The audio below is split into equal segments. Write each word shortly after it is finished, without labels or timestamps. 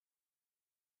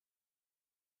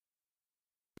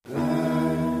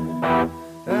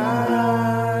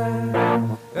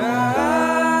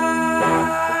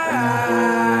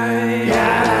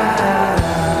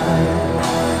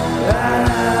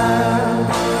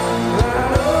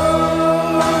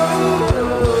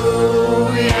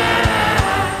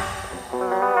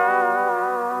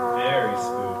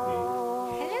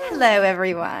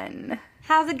everyone.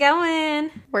 How's it going?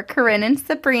 We're Corinne and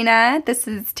Sabrina. This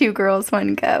is Two Girls,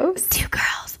 One Ghost. Two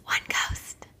Girls, One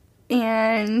Ghost.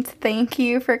 And thank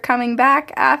you for coming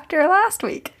back after last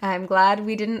week. I'm glad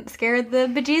we didn't scare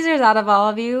the bejeezers out of all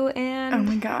of you. And oh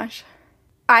my gosh.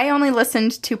 I only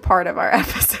listened to part of our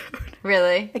episode.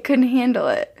 Really? I couldn't handle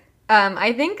it.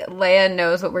 I think Leia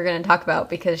knows what we're going to talk about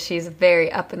because she's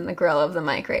very up in the grill of the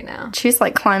mic right now. She's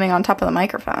like climbing on top of the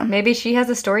microphone. Maybe she has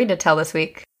a story to tell this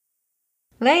week.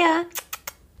 Leia.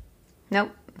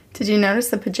 Nope. Did you notice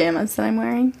the pajamas that I'm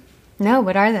wearing? No,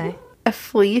 what are they? A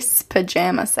fleece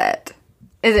pajama set.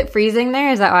 Is it freezing there?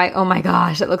 Is that why? Oh my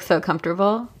gosh, it looks so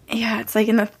comfortable. Yeah, it's like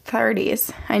in the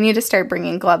 30s. I need to start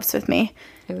bringing gloves with me.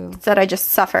 Ooh. So that I just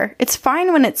suffer. It's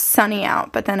fine when it's sunny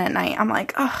out, but then at night I'm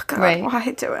like, oh God, right.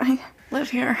 Why do I live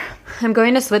here? I'm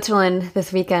going to Switzerland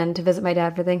this weekend to visit my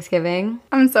dad for Thanksgiving.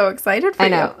 I'm so excited for you. I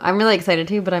know. I'm really excited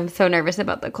too, but I'm so nervous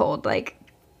about the cold. Like,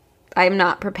 I'm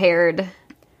not prepared.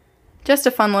 Just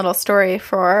a fun little story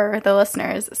for the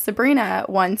listeners. Sabrina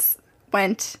once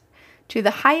went to the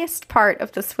highest part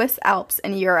of the Swiss Alps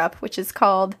in Europe, which is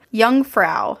called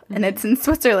Jungfrau, and it's in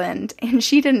Switzerland, and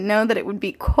she didn't know that it would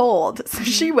be cold, so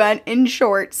she went in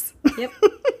shorts. Yep.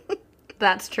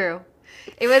 That's true.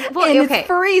 It was, well, and okay. It's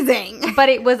freezing. But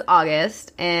it was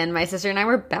August, and my sister and I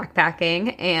were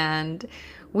backpacking, and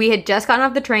we had just gotten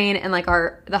off the train, and like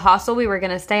the hostel we were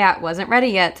going to stay at wasn't ready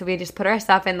yet, so we just put our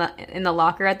stuff in the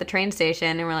locker at the train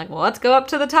station, and we're like, well, let's go up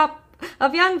to the top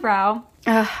of Jungfrau.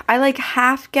 I like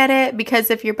half get it because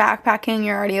if you're backpacking,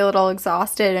 you're already a little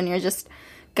exhausted and you're just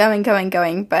going.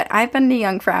 But I've been to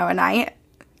Jungfrau and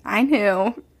I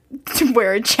knew to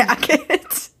wear a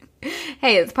jacket.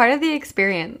 Hey, it's part of the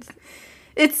experience.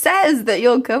 It says that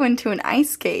you'll go into an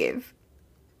ice cave.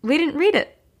 We didn't read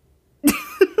it.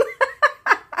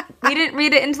 We didn't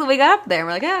read it until we got up there.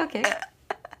 We're like, oh, okay.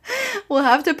 We'll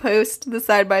have to post the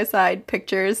side-by-side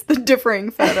pictures, the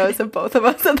differing photos of both of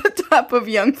us at the top of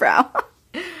Jungfrau.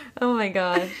 Oh my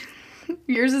gosh.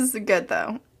 Yours is good,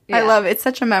 though. Yeah. I love it. It's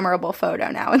such a memorable photo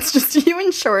now. It's just you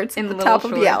in shorts at the top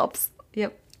of the Alps.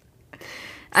 Yep.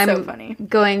 So funny.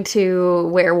 Going to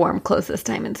wear warm clothes this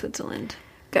time in Switzerland.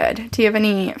 Good. Do you have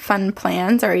any fun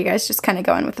plans, or are you guys just kind of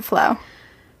going with the flow?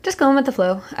 Just going with the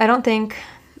flow. I don't think...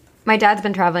 My dad's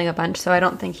been traveling a bunch, so I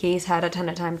don't think he's had a ton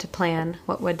of time to plan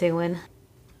what we're doing.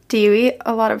 Do you eat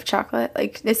a lot of chocolate?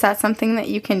 Like, is that something that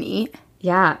you can eat?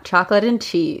 Yeah, chocolate and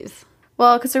cheese.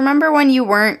 Well, because remember when you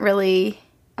weren't really...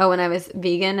 Oh, when I was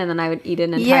vegan, and then I would eat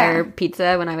an entire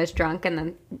pizza when I was drunk, and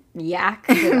then yak.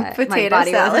 Potato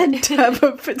salad. Tub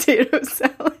of potato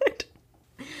salad.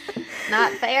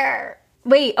 Not fair.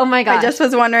 Wait, oh my gosh. I just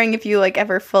was wondering if you, like,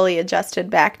 ever fully adjusted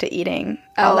back to eating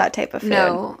all that type of food.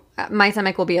 No. My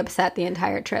stomach will be upset the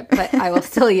entire trip, but I will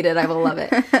still eat it. I will love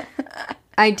it.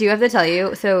 I do have to tell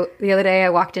you, so the other day I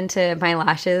walked into my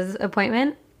lashes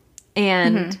appointment,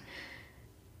 and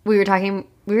we were talking,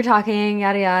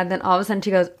 yada yada, then all of a sudden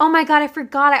she goes, oh my God, I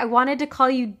forgot. I wanted to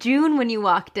call you June when you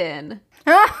walked in.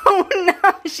 Oh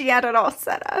no, she had it all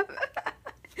set up.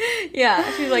 Yeah,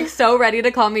 she was like so ready to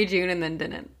call me June and then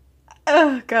didn't.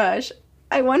 Oh gosh.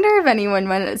 I wonder if anyone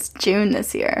went as June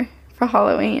this year for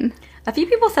Halloween. A few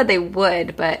people said they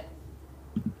would, but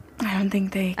I don't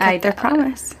think they kept their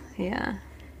promise. Yeah.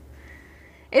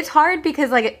 It's hard because,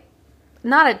 like,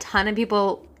 not a ton of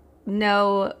people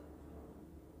know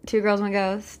Two Girls, One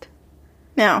Ghost.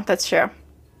 No, that's true.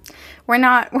 We're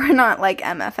not like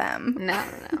MFM. No.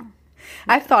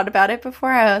 I've thought about it before.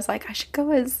 I was like, I should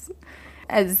go as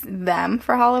them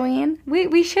for Halloween.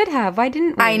 We should have. Why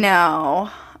didn't we? I know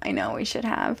we should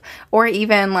have. Or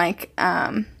even, like,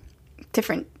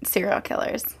 different serial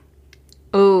killers.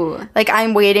 Ooh. Like,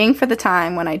 I'm waiting for the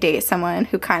time when I date someone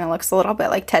who kind of looks a little bit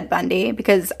like Ted Bundy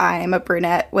because I'm a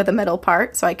brunette with a middle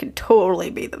part, so I could totally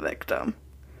be the victim.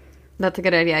 That's a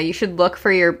good idea. You should look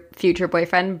for your future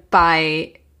boyfriend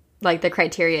by, like, the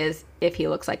criteria is if he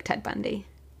looks like Ted Bundy.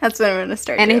 That's what I'm going to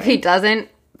start doing. doing. If he doesn't,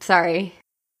 sorry.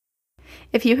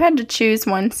 If you had to choose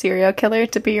one serial killer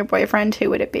to be your boyfriend, who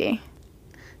would it be?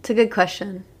 It's a good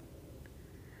question.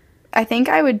 I think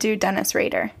I would do Dennis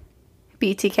Rader,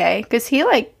 BTK, because he,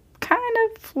 like, kind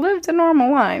of lived a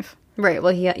normal life. Right.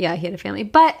 Well, he had a family.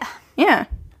 But, yeah.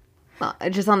 Well,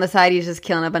 just on the side, he's just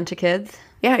killing a bunch of kids.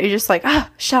 Yeah, you're just like,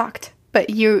 shocked.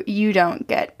 But you don't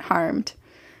get harmed.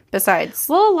 Besides,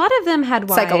 well, a lot of them had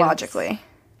wives. Psychologically.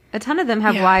 A ton of them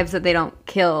have wives that they don't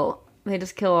kill. They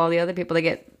just kill all the other people. They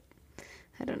get,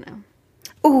 I don't know.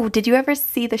 Oh, did you ever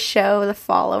see the show The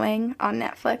Following on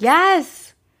Netflix? Yes.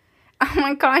 Oh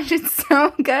my gosh, it's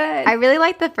so good. I really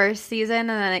liked the first season, and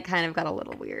then it kind of got a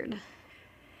little weird.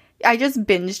 I just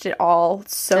binged it all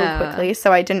so quickly,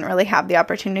 so I didn't really have the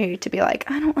opportunity to be like,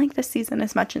 I don't like this season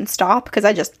as much and stop, because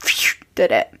I just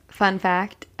did it. Fun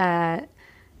fact,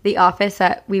 the office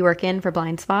that we work in for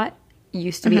Blind Spot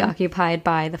used to be occupied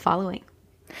by the following.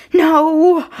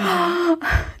 No!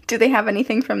 Do they have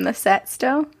anything from the set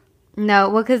still? No,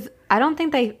 well, because I don't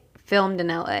think they filmed in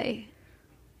L.A.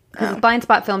 Because Blind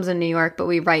Spot films in New York, but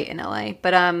we write in L.A.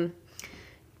 But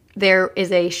there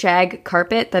is a shag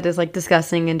carpet that is, like,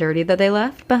 disgusting and dirty that they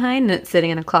left behind, and it's sitting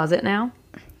in a closet now.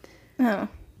 Oh.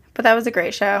 But that was a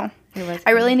great show. It was.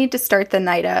 I really need to start the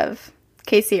night of.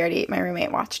 Casey already, my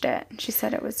roommate, watched it. She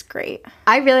said it was great.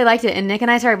 I really liked it, and Nick and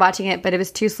I started watching it, but it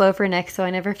was too slow for Nick, so I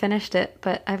never finished it,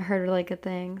 but I've heard really good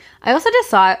things. I also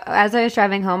just saw, as I was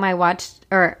driving home, I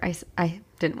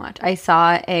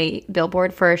saw a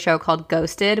billboard for a show called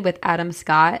Ghosted with Adam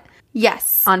Scott.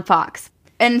 Yes. On Fox.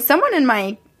 And someone in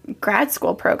my grad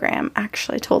school program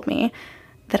actually told me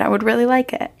that I would really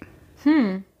like it.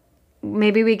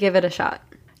 Maybe we give it a shot.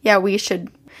 Yeah, we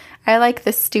should. I like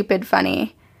the stupid,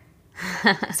 funny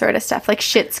sort of stuff, like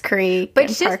Schitt's Creek. But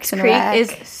and Schitt's Parks and Creek Rec.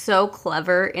 is so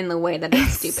clever in the way that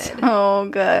it's stupid. So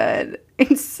good.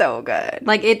 It's so good.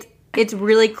 Like, it's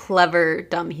really clever,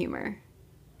 dumb humor.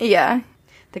 Yeah.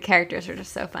 The characters are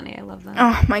just so funny. I love them.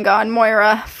 Oh my god,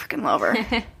 Moira. Freaking love her.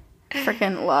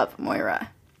 Freaking love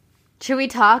Moira. Should we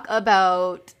talk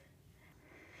about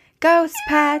Ghost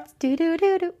Pets?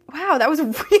 Do-do-do-do. Wow, that was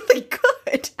really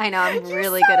good. I know, I'm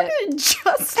really You good at sounded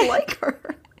just like her.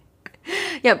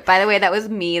 Yeah, by the way, that was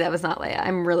me. That was not Leia.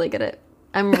 I'm really good at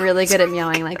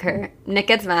meowing like her. Nick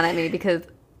gets mad at me because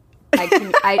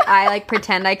I like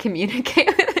pretend I communicate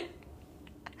with it.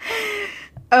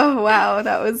 Oh, wow,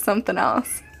 that was something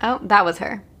else. Oh, that was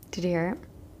her. Did you hear it?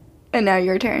 And now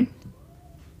your turn.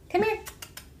 Come here.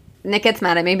 Nick gets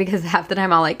mad at me because half the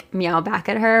time I'll like meow back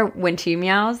at her when she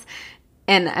meows.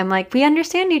 And I'm like, we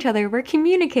understand each other. We're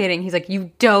communicating. He's like,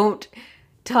 you don't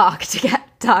talk cat.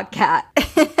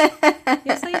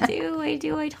 Yes, I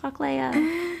do. I talk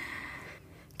Leia.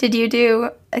 Did you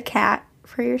do a cat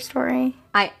for your story?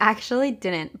 I actually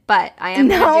didn't, but I am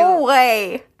gonna No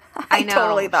way. I know,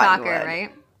 totally thought shocker, you would.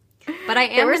 right? But I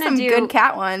am There were gonna some do good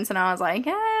cat ones, and I was like,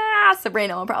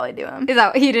 Sabrina will probably do them. Is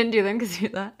that you didn't do them because you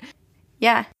thought?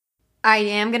 Yeah. I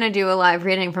am gonna do a live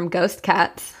reading from Ghost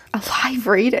Cats. A live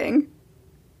reading?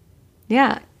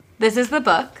 Yeah. This is the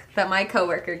book that my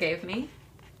coworker gave me.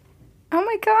 Oh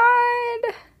my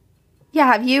god.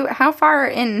 Yeah, how far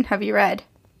in have you read?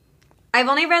 I've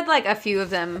only read like a few of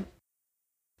them.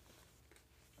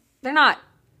 They're not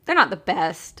the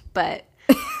best, but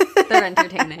they're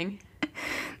entertaining.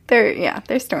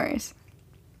 They're stories.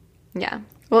 Yeah.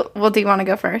 Well, do you want to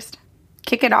go first?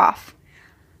 Kick it off.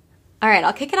 All right,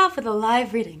 I'll kick it off with a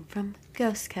live reading from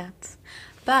Ghost Cats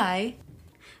by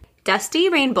Dusty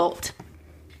Rainbolt.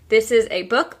 This is a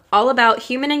book all about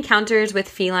human encounters with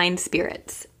feline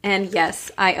spirits. And yes,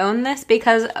 I own this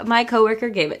because my coworker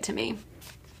gave it to me.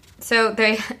 So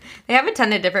they have a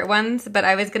ton of different ones, but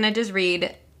I was going to just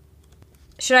read...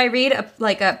 Should I read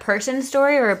a person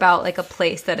story or about like a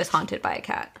place that is haunted by a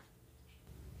cat?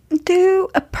 Do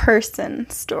a person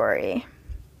story.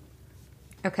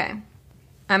 Okay.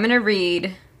 I'm going to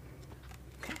read...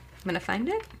 Okay, I'm going to find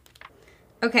it.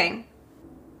 Okay.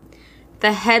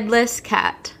 The Headless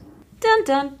Cat. Dun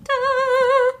dun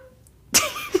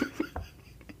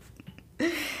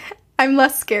dun! I'm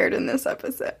less scared in this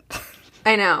episode.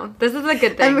 I know. This is a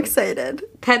good thing. I'm excited.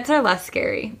 Pets are less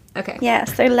scary. Okay.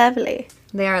 Yes, they're lovely.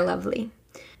 They are lovely.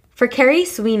 For Carrie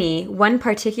Sweeney, one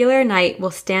particular night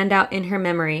will stand out in her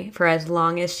memory for as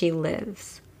long as she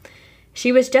lives.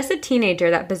 She was just a teenager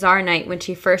that bizarre night when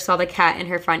she first saw the cat in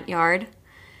her front yard.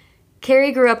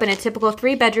 Carrie grew up in a typical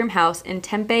 3-bedroom house in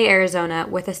Tempe, Arizona,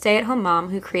 with a stay-at-home mom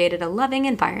who created a loving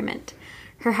environment.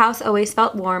 Her house always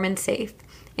felt warm and safe.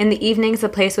 In the evenings, the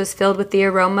place was filled with the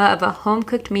aroma of a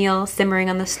home-cooked meal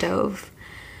simmering on the stove.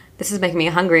 This is making me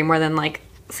hungry more than,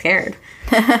 scared.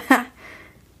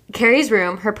 Carrie's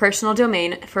room, her personal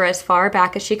domain for as far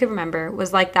back as she could remember,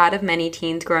 was like that of many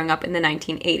teens growing up in the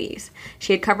 1980s.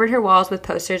 She had covered her walls with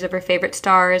posters of her favorite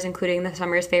stars, including the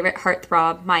summer's favorite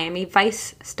heartthrob, Miami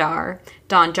Vice star,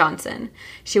 Don Johnson.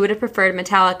 She would have preferred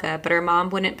Metallica, but her mom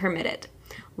wouldn't permit it.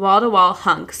 Wall-to-wall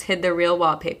hunks hid the real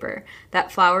wallpaper,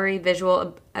 that flowery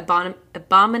visual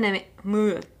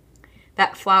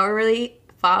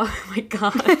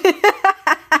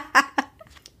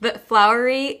the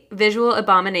flowery visual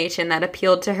abomination that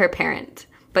appealed to her parent,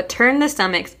 but turned the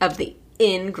stomachs of the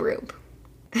in-group.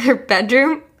 Her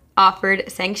bedroom offered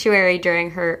sanctuary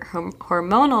during her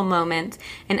hormonal moments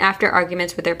and after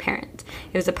arguments with her parents.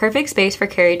 It was a perfect space for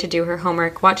Carrie to do her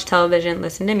homework, watch television,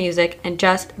 listen to music, and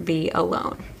just be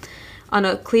alone. On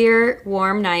a clear,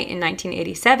 warm night in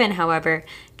 1987, however,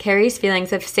 Carrie's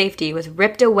feelings of safety was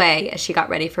ripped away as she got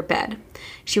ready for bed.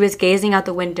 She was gazing out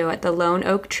the window at the lone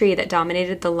oak tree that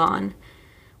dominated the lawn.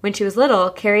 When she was little,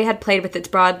 Carrie had played with its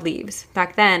broad leaves.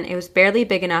 Back then, it was barely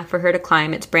big enough for her to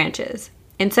climb its branches.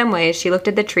 In some ways, she looked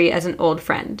at the tree as an old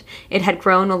friend. It had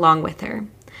grown along with her.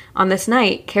 On this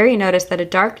night, Carrie noticed that a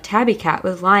dark tabby cat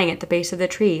was lying at the base of the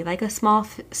tree like a small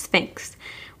sphinx,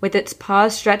 with its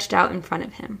paws stretched out in front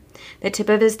of him. The tip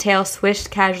of his tail swished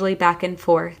casually back and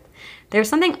forth. There was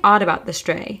something odd about the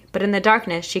stray, but in the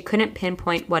darkness she couldn't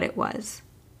pinpoint what it was.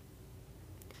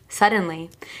 Suddenly,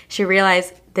 she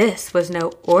realized this was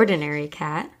no ordinary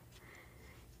cat.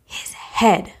 His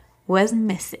head was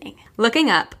missing. Looking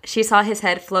up, she saw his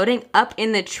head floating up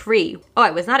in the tree. Oh,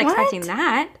 I was not expecting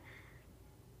that.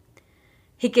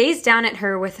 He gazed down at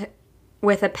her with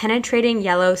a penetrating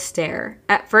yellow stare.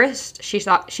 At first, she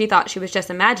thought she was just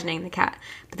imagining the cat,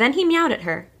 but then he meowed at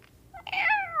her.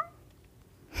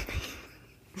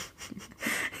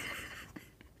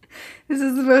 This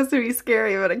is supposed to be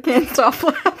scary, but I can't stop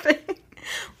laughing.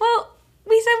 Well,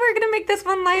 we said we were going to make this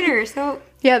one lighter, so...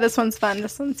 Yeah, this one's fun.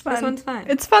 This one's fun.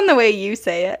 It's fun the way you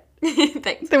say it.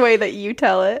 Thanks. The way that you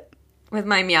tell it. With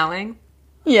my meowing?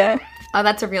 Yeah. Oh,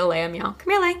 that's a real Leia meow.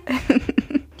 Come here, Leia.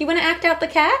 Do you want to act out the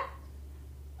cat?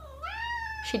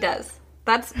 She does.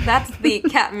 That's the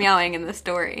cat meowing in the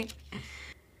story.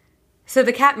 So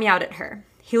the cat meowed at her.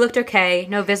 He looked okay,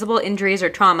 no visible injuries or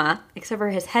trauma, except for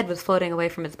his head was floating away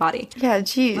from his body. Yeah,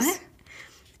 jeez. What?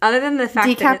 Other than the fact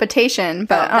decapitation,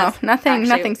 but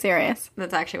nothing serious.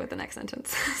 That's actually what the next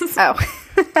sentence is. Oh.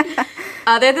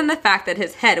 Other than the fact that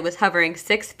his head was hovering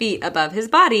 6 feet above his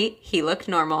body, he looked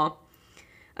normal.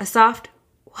 A soft,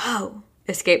 whoa,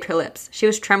 escaped her lips. She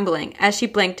was trembling. As she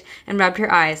blinked and rubbed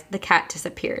her eyes, the cat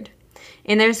disappeared.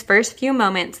 In those first few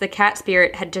moments, the cat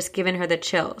spirit had just given her the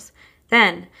chills.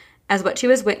 Then, as what she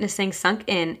was witnessing sunk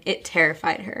in, it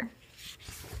terrified her.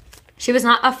 She was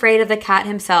not afraid of the cat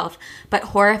himself, but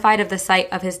horrified of the sight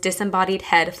of his disembodied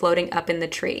head floating up in the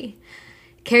tree.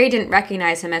 Carrie didn't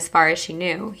recognize him as far as she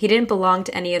knew. He didn't belong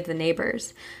to any of the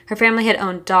neighbors. Her family had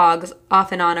owned dogs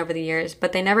off and on over the years,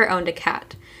 but they never owned a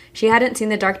cat. She hadn't seen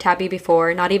the dark tabby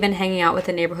before, not even hanging out with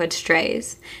the neighborhood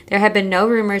strays. There had been no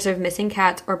rumors of missing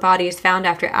cats or bodies found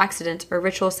after accidents or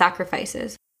ritual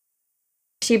sacrifices.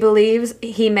 She believes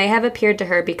he may have appeared to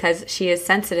her because she is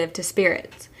sensitive to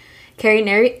spirits.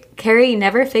 Carrie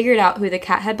never figured out who the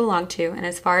cat had belonged to, and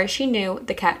as far as she knew,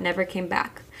 the cat never came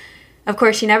back. Of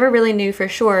course, she never really knew for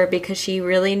sure because she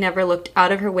really never looked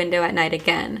out of her window at night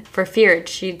again, for fear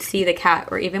she'd see the cat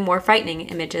or even more frightening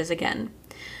images again.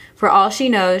 For all she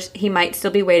knows, he might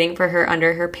still be waiting for her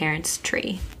under her parents'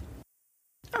 tree.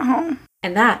 Oh.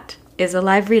 And that is a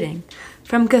live reading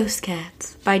from Ghost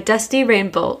Cats by Dusty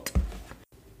Rainbolt.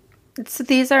 So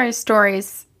these are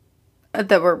stories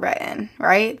that were written,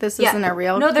 right? This isn't a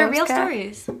real No, they're ghost real cat?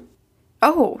 stories.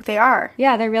 Oh, they are.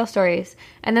 Yeah, they're real stories.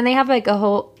 And then they have like a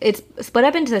whole, it's split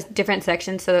up into different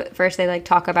sections. So first they like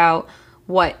talk about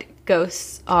what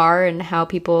ghosts are and how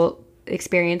people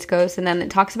experience ghosts. And then it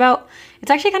talks about, it's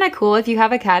actually kind of cool. If you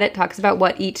have a cat, it talks about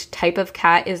what each type of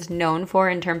cat is known for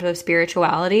in terms of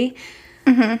spirituality.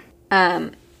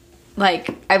 Mm-hmm.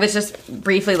 Like, I was just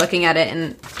briefly looking at it,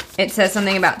 and it says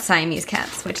something about Siamese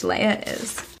cats, which Leia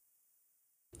is.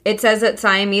 It says that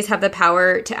Siamese have the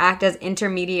power to act as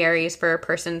intermediaries for a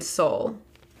person's soul.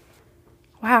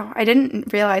 Wow, I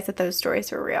didn't realize that those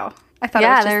stories were real. I thought it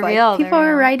was just they're like real. people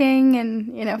are writing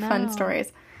and, fun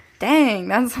stories. Dang,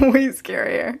 that's way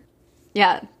scarier.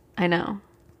 Yeah, I know.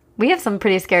 We have some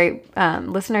pretty scary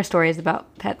listener stories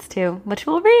about pets, too, which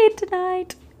we'll read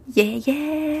tonight.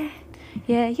 Yeah.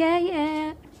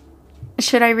 Yeah.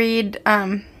 Should I read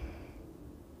the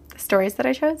stories that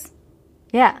I chose?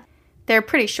 Yeah. They're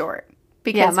pretty short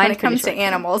because when it comes to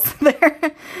animals,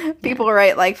 people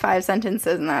write like 5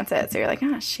 sentences and that's it. So you're like,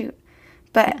 oh, shoot.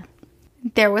 But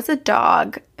there was a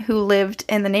dog who lived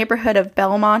in the neighborhood of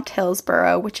Belmont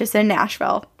Hillsboro, which is in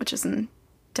Nashville, which is in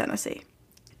Tennessee.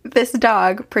 This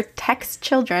dog protects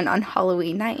children on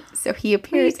Halloween night. So he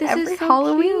appears every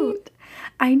Halloween. Cute.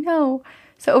 I know.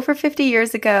 So over 50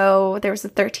 years ago, there was a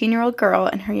 13-year-old girl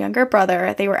and her younger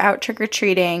brother. They were out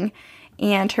trick-or-treating,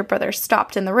 and her brother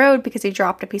stopped in the road because he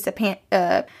dropped a piece of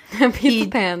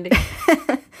candy.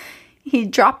 He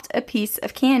dropped a piece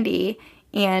of candy,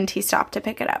 and he stopped to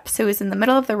pick it up. So he was in the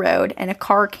middle of the road, and a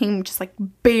car came just like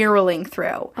barreling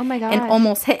through. Oh, my God. And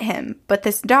almost hit him. But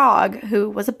this dog,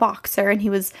 who was a boxer, and he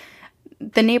was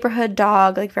the neighborhood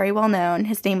dog, like very well known,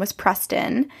 his name was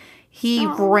Preston. He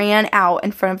ran out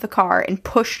in front of the car and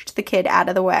pushed the kid out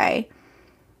of the way.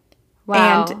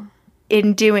 Wow. And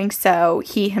in doing so,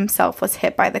 he himself was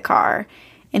hit by the car,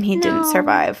 and he didn't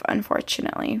survive,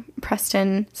 unfortunately.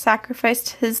 Preston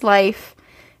sacrificed his life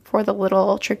for the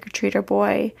little trick-or-treater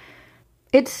boy.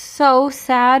 It's so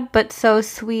sad, but so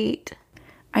sweet.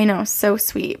 I know, so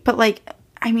sweet. But, like,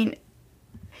 I mean,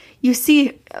 you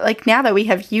see, like, now that we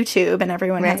have YouTube and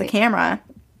everyone has a camera,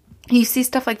 you see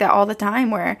stuff like that all the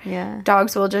time where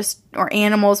dogs will just, or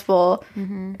animals will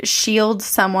shield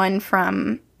someone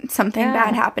from something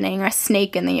bad happening, a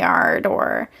snake in the yard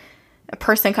or a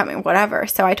person coming, whatever.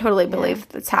 So I totally believe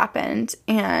that's happened.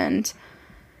 And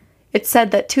it's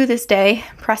said that to this day,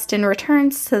 Preston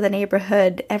returns to the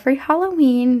neighborhood every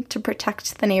Halloween to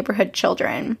protect the neighborhood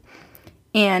children.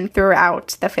 And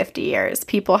throughout the 50 years,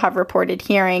 people have reported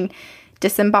hearing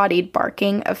disembodied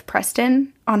barking of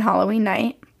Preston on Halloween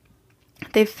night.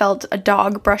 They've felt a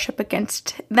dog brush up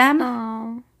against them.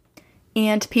 Oh.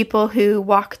 And people who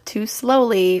walk too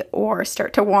slowly or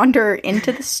start to wander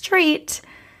into the street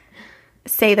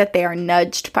say that they are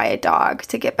nudged by a dog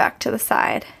to get back to the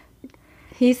side.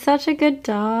 He's such a good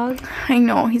dog. I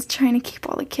know, he's trying to keep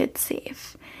all the kids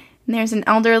safe. And there's an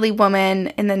elderly woman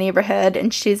in the neighborhood,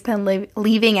 and she's been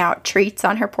leaving out treats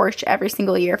on her porch every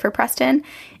single year for Preston.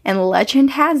 And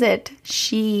legend has it,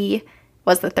 she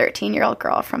was the 13-year-old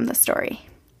girl from the story.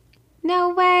 No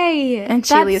way. And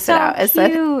she leaves it out as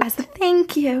a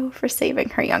thank you for saving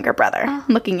her younger brother,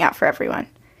 looking out for everyone.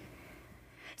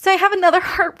 So I have another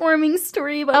heartwarming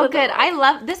story about good. I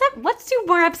love this. Let's do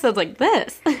more episodes like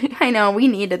this. I know, we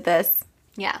needed this.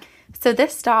 Yeah. So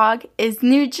this dog is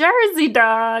New Jersey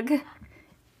dog.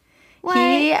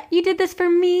 What? You did this for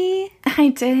me? I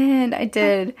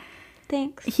did.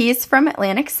 Thanks. He's from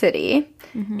Atlantic City,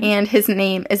 and his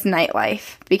name is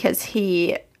Nightlife because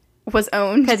he was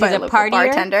owned by a local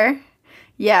bartender.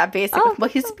 Yeah, basically. Oh, well,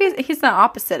 he's the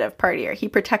opposite of partier. He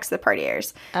protects the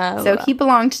partiers. Oh, so he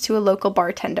belonged to a local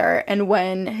bartender, and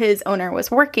when his owner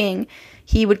was working,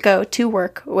 he would go to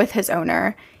work with his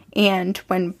owner, and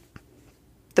when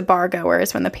the bar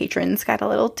goers, when the patrons got a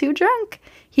little too drunk,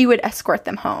 he would escort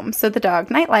them home. So the dog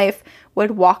Nightlife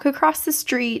would walk across the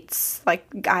streets,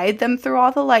 like guide them through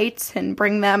all the lights and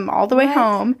bring them all the way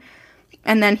home,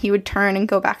 and then he would turn and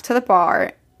go back to the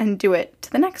bar and do it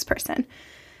to the next person.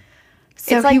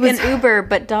 So it's like an Uber,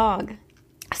 but dog.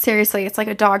 Seriously, it's like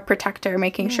a dog protector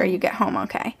making sure you get home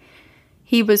okay.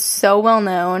 He was so well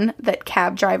known that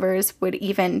cab drivers would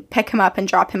even pick him up and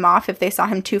drop him off if they saw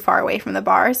him too far away from the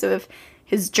bar. So if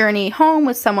his journey home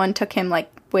with someone took him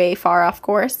like way far off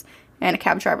course and a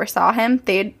cab driver saw him,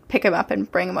 they'd pick him up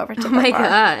and bring him over to the bar. Oh my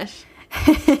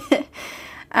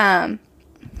gosh.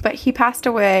 But he passed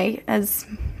away, as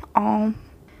all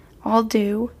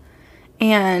do.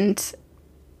 And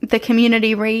the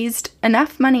community raised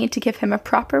enough money to give him a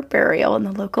proper burial in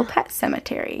the local pet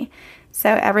cemetery. So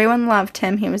everyone loved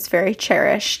him. He was very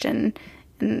cherished, and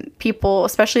people,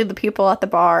 especially the people at the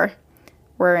bar,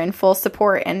 were in full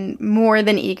support and more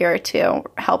than eager to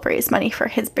help raise money for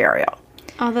his burial.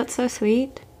 Oh, that's so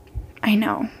sweet. I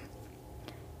know.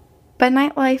 But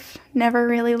Nightlife never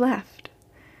really left.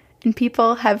 And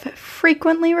people have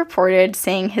frequently reported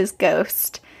seeing his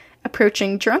ghost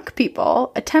approaching drunk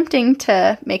people, attempting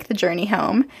to make the journey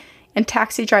home, and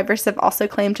taxi drivers have also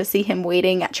claimed to see him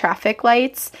waiting at traffic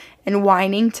lights and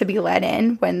whining to be let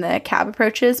in when the cab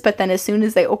approaches, but then as soon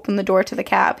as they open the door to the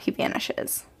cab, he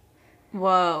vanishes.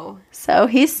 Whoa. So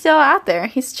he's still out there.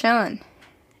 He's chilling.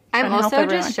 I'm also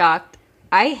just shocked.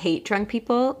 I hate drunk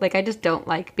people. Like, I just don't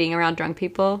like being around drunk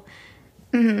people.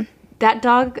 Mm-hmm. That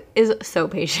dog is so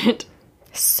patient.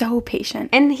 So patient.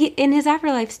 And he, in his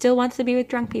afterlife, still wants to be with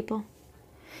drunk people.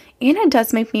 And it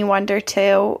does make me wonder,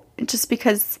 too, just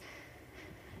because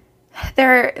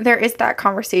there is that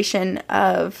conversation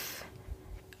of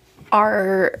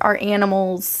are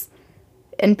animals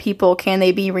and people, can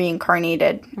they be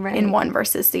reincarnated in one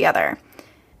versus the other?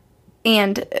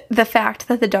 And the fact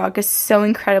that the dog is so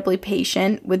incredibly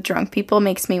patient with drunk people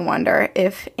makes me wonder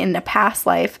if in a past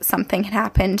life something had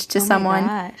happened to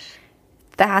someone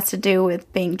that has to do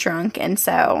with being drunk, and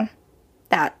so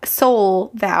that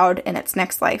soul vowed in its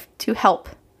next life to help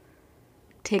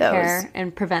take care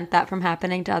and prevent that from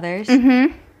happening to others.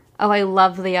 Mm-hmm. Oh, I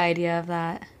love the idea of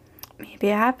that. Maybe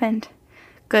it happened.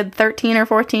 Good 13 or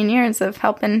 14 years of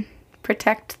helping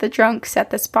protect the drunks at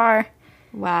this bar.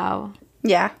 Wow.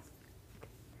 Yeah.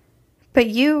 But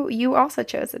you also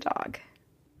chose a dog,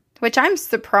 which I'm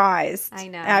surprised. I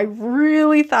know. I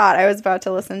really thought I was about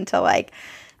to listen to like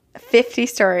 50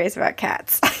 stories about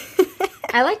cats.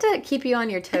 I like to keep you on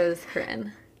your toes,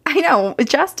 Corinne. I know.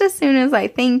 Just as soon as I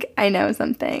think I know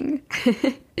something,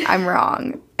 I'm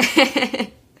wrong.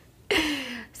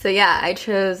 So yeah, I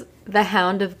chose The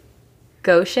Hound of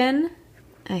Goshen.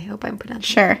 I hope I'm pronouncing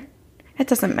Sure. It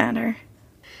doesn't matter.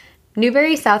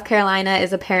 Newberry, South Carolina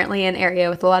is apparently an area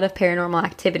with a lot of paranormal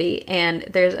activity, and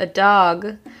there's a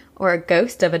dog, or a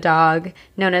ghost of a dog,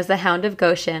 known as the Hound of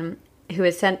Goshen, who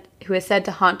is said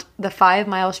to haunt the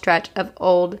 5-mile stretch of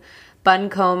Old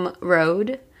Buncombe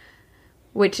Road,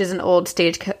 which is an old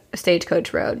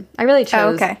stagecoach road. I really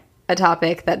chose a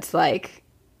topic that's like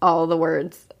all the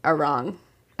words are wrong.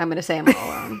 I'm going to say them all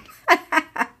wrong.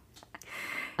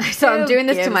 So I'm doing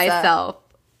this to myself.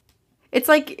 It's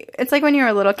like when you're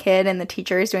a little kid and the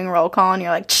teacher is doing roll call and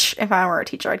you're like, if I were a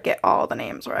teacher, I'd get all the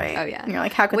names right. Oh, yeah. And you're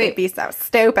like, how could they be so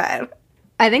stupid?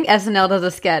 I think SNL does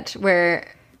a sketch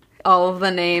where all of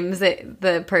the names,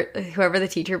 whoever the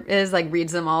teacher is, like,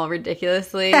 reads them all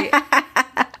ridiculously.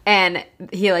 And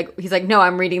he's like, no,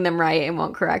 I'm reading them right and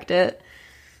won't correct it.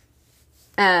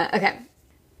 Okay.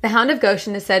 The Hound of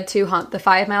Goshen is said to haunt the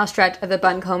 5-mile stretch of the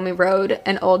Buncombe Road,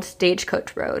 an old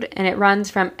stagecoach road, and it runs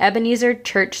from Ebenezer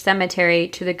Church Cemetery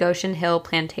to the Goshen Hill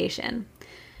Plantation.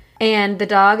 And the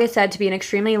dog is said to be an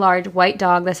extremely large white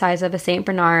dog the size of a St.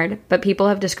 Bernard, but people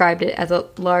have described it as a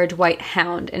large white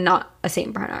hound and not a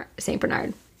St.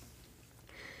 Bernard.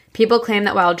 People claim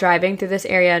that while driving through this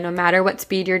area, no matter what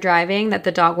speed you're driving, that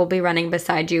the dog will be running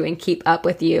beside you and keep up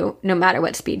with you no matter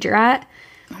what speed you're at.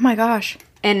 Oh my gosh.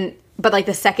 But, like,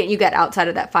 the second you get outside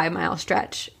of that 5-mile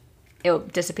stretch, it'll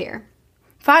disappear.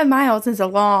 5 miles is a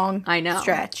long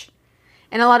stretch.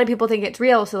 And a lot of people think it's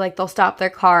real, so, like, they'll stop their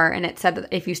car, and it said that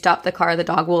if you stop the car, the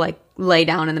dog will, like, lay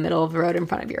down in the middle of the road in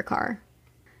front of your car.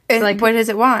 So, like, what does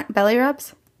it want? Belly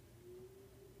rubs?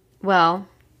 Well,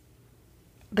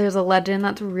 there's a legend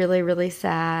that's really, really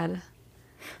sad.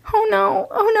 Oh, no.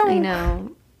 Oh, no. I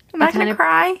know. Am I going to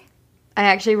cry? I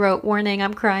actually wrote, warning,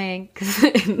 I'm crying,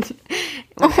 because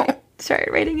I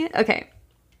started writing it. Okay.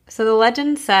 So the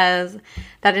legend says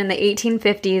that in the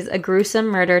 1850s, a gruesome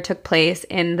murder took place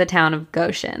in the town of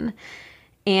Goshen.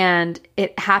 And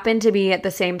it happened to be at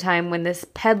the same time when this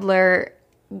peddler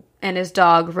and his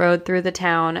dog rode through the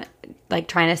town, like,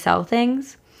 trying to sell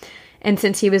things. And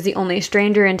since he was the only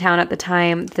stranger in town at the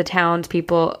time, the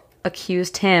townspeople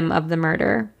accused him of the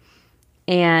murder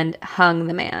and hung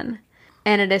the man.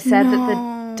 And it is said that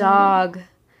the dog,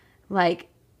 like,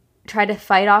 tried to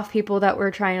fight off people that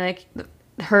were trying to, like,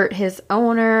 hurt his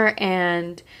owner,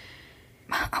 and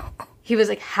he was,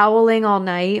 like, howling all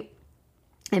night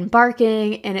and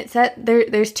barking. And it said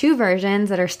there's 2 versions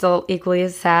that are still equally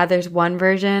as sad. There's one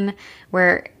version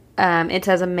where it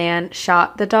says a man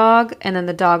shot the dog and then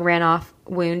the dog ran off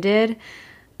wounded.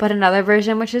 But another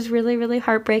version, which is really, really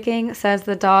heartbreaking, says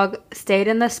the dog stayed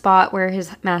in the spot where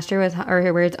his master was, or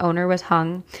where his owner was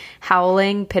hung,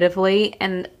 howling pitifully,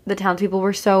 and the townspeople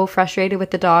were so frustrated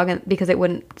with the dog because it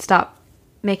wouldn't stop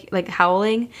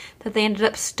howling, that they ended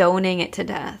up stoning it to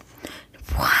death.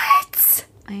 What?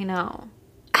 I know.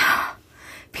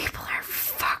 People are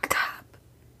fucked up.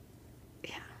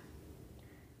 Yeah.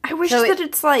 I wish that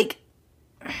it's like...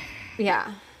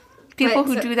 Yeah. People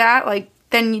who do that, like,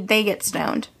 then they get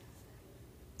stoned.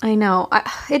 I know.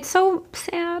 It's so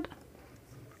sad.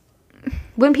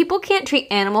 When people can't treat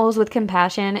animals with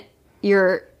compassion,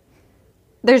 there's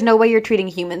no way you're treating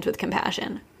humans with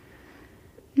compassion.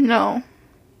 No.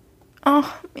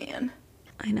 Oh, man.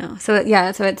 I know. So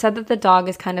it said that the dog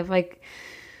is kind of, like,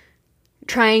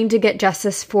 trying to get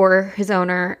justice for his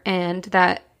owner, and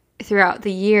that throughout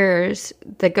the years,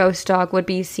 the ghost dog would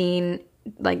be seen,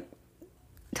 like,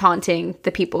 taunting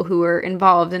the people who were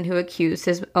involved and who accused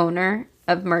his owner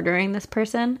of murdering this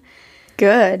person.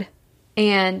 Good.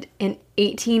 And in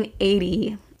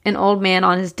 1880, an old man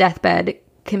on his deathbed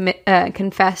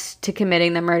confessed to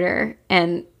committing the murder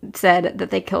and said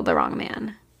that they killed the wrong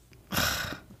man.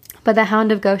 But the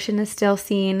Hound of Goshen is still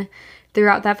seen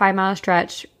throughout that 5-mile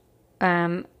stretch,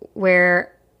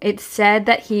 where it's said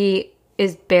that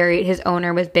his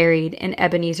owner was buried in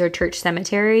Ebenezer Church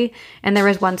Cemetery. And there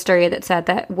was one story that said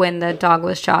that when the dog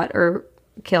was shot or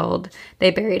killed, they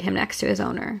buried him next to his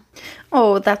owner.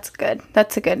 Oh, that's good.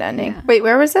 That's a good ending. Yeah. Wait,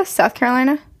 where was this? South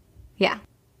Carolina? Yeah.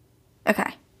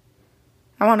 Okay.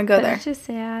 I want to go there. It's just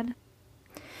sad.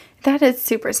 That is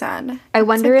super sad. I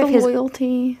wonder if his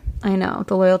loyalty. I know.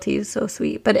 The loyalty is so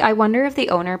sweet. But I wonder if the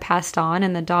owner passed on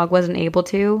and the dog wasn't able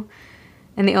to.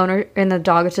 And the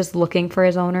dog is just looking for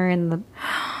his owner in the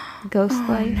ghost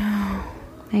life. No.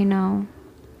 I know.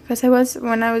 Because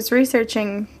when I was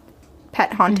researching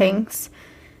pet hauntings,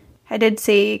 I did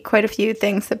see quite a few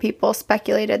things that people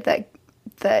speculated that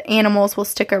the animals will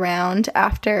stick around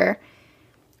after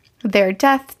their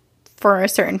death for a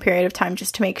certain period of time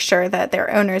just to make sure that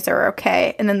their owners are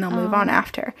okay, and then they'll move on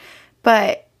after.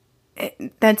 But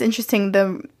that's interesting,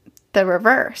 the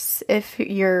reverse. If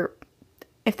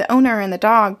the owner and the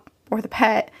dog or the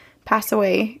pet pass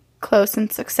away close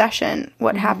in succession,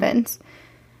 what happens?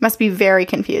 Must be very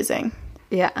confusing.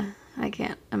 Yeah, I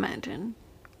can't imagine.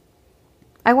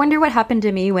 I wonder what happened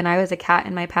to me when I was a cat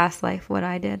in my past life, what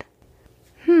I did.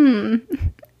 Who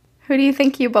do you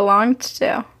think you belonged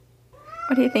to?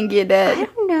 What do you think you did? I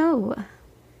don't know.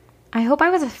 I hope I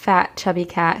was a fat, chubby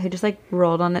cat who just, like,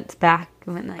 rolled on its back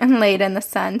and laid in the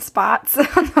sun spots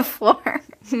on the floor.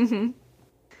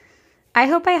 I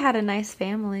hope I had a nice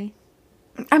family.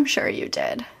 I'm sure you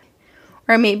did.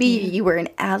 Or maybe you were an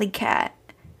alley cat.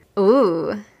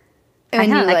 Ooh. I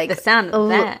kind of like the sound of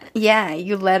that. Yeah,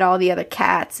 you led all the other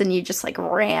cats and you just, like,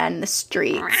 ran the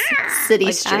streets, city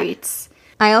like streets.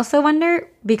 That. I also wonder,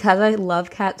 because I love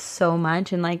cats so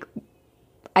much, and, like,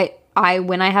 I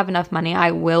when I have enough money,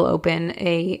 I will open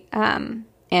a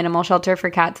animal shelter for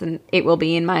cats, and it will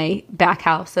be in my back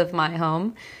house of my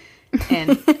home,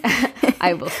 and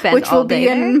I will spend which all will day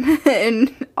be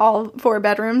in all 4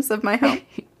 bedrooms of my home.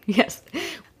 Yes.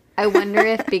 I wonder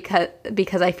if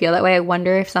because I feel that way, I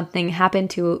wonder if something happened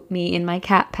to me in my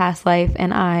cat past life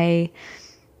and I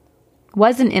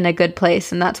wasn't in a good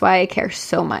place, and that's why I care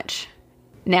so much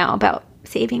now about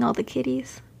saving all the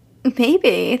kitties.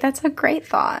 Maybe. That's a great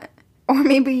thought. Or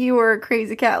maybe you were a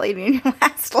crazy cat lady in your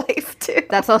last life, too.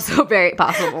 That's also very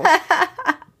possible.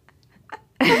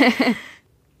 I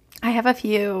have a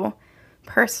few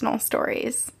personal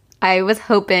stories. I was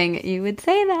hoping you would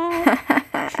say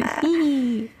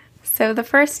that. So the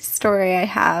first story I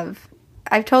have,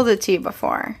 I've told it to you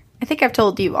before. I think I've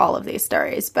told you all of these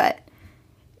stories, but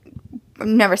I've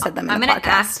never said them in the podcast. I'm going to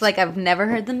act like I've never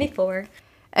heard them before.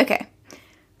 Okay.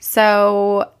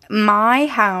 So my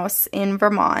house in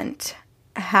Vermont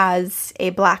has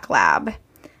a black lab.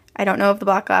 I don't know if the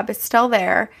black lab is still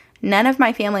there. None of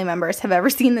my family members have ever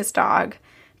seen this dog,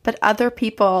 but other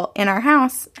people in our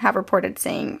house have reported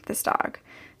seeing this dog.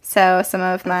 So some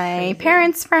of my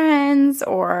parents' friends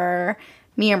or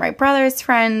me or my brother's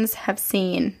friends have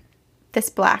seen this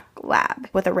black lab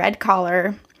with a red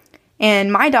collar.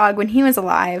 And my dog, when he was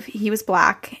alive, he was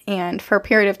black. And for a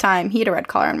period of time, he had a red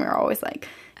collar. And we were always like,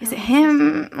 is it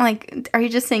him? Like, are you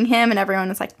just seeing him? And everyone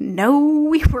was like, no,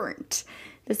 we weren't.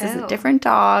 This is a different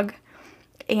dog.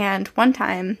 And one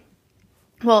time,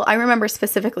 well, I remember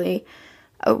specifically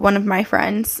one of my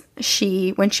friends,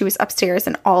 when she was upstairs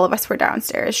and all of us were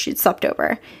downstairs, she'd slept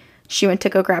over. She went to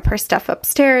go grab her stuff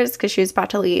upstairs because she was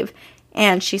about to leave,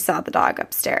 and she saw the dog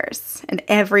upstairs. And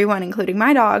everyone, including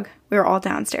my dog, we were all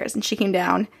downstairs, and she came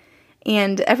down.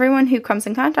 And everyone who comes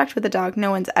in contact with the dog, no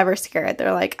one's ever scared.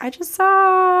 They're like, I just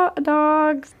saw a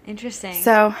dog. Interesting.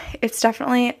 So it's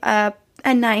definitely a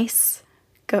nice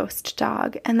ghost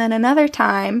dog. And then another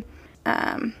time,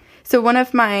 so one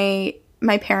of my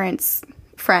parents'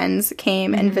 friends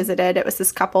came and visited. It was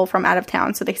this couple from out of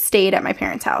town, so they stayed at my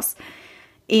parents' house.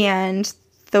 And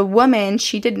the woman,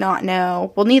 she did not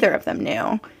know, well, neither of them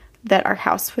knew that our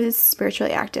house was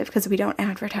spiritually active because we don't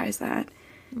advertise that.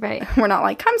 Right. We're not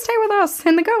like, come stay with us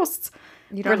and the ghosts.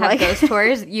 You don't have ghost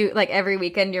tours? You, like, every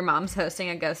weekend your mom's hosting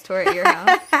a ghost tour at your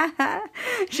house?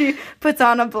 She puts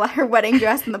on her wedding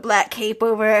dress and the black cape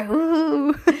over it.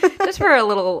 Ooh. Just for a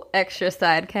little extra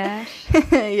side cash.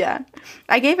 Yeah.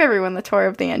 I gave everyone the tour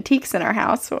of the antiques in our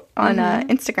house on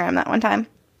Instagram that one time.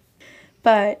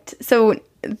 But, so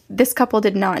this couple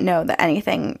did not know that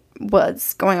anything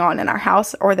was going on in our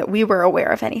house or that we were aware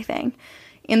of anything.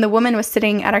 And the woman was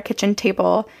sitting at our kitchen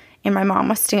table, and my mom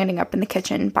was standing up in the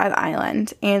kitchen by the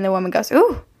island. And the woman goes,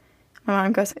 ooh. My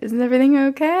mom goes, isn't everything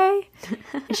okay?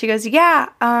 And she goes, yeah,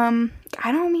 I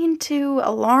don't mean to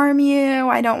alarm you.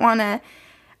 I don't want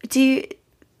to,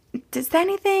 does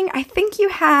anything? I think you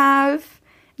have.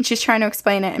 And she's trying to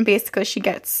explain it. And basically she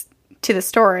gets to the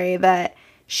story that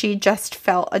she just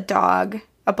felt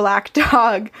a black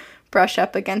dog, brush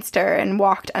up against her and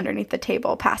walked underneath the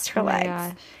table past her legs.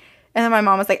 Gosh. And then my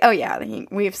mom was like, oh, yeah,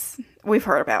 we've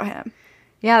heard about him.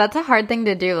 Yeah, that's a hard thing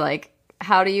to do. Like,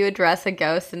 how do you address a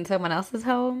ghost in someone else's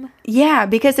home? Yeah,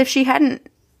 because if she hadn't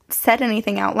said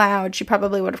anything out loud, she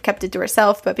probably would have kept it to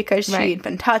herself. But because she'd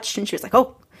been touched and she was like,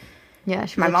 oh. Yeah,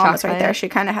 my mom was right there. She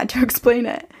kind of had to explain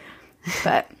it.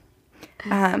 But,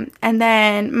 and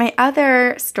then my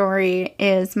other story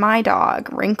is my dog,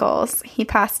 Wrinkles. He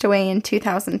passed away in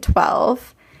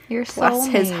 2012. Your soulmate. Bless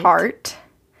his heart.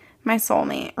 My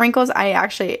soulmate. Wrinkles, I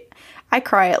I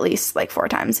cry at least like 4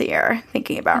 times a year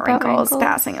thinking about Wrinkles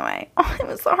passing away. Oh, it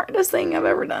was the hardest thing I've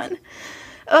ever done.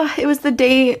 It was the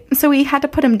day, so we had to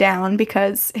put him down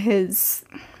because I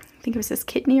think it was his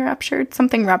kidney ruptured,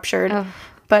 something ruptured. Oh.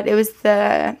 But it was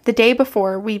the day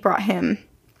before we brought him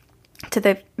to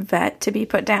the vet to be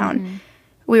put down. Mm-hmm.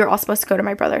 We were all supposed to go to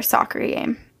my brother's soccer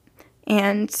game.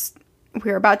 And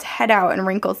we were about to head out, and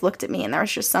Wrinkles looked at me, and there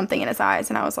was just something in his eyes.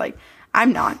 And I was like,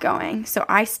 I'm not going. So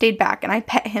I stayed back, and I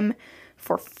pet him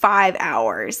for 5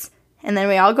 hours. And then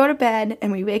we all go to bed,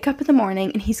 and we wake up in the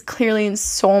morning, and he's clearly in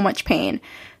so much pain.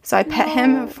 So I pet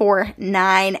him for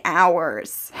 9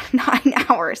 hours. 9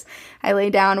 hours. I lay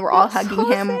down. We're all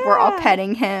hugging him. Sad. We're all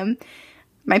petting him.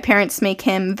 My parents make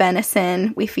him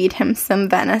venison. We feed him some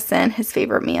venison, his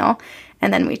favorite meal.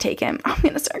 And then we take him. I'm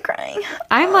going to start crying.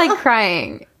 I'm like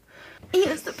crying. He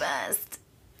was the best.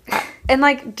 And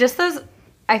like just those,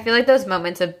 I feel like those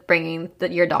moments of bringing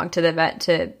your dog to the vet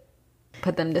to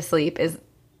put them to sleep is...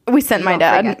 We sent my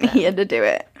dad. He had to do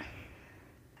it.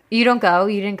 You don't go?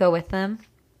 You didn't go with them?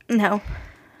 No.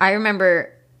 I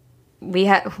remember we've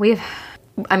had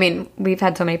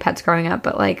so many pets growing up,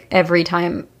 but like every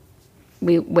time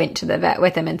we went to the vet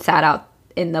with him and sat out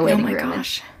in the waiting room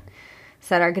and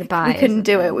said our goodbyes. We couldn't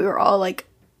do it. We were all like,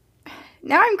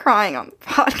 now I'm crying on the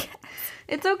podcast.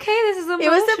 It's okay. This is emotional.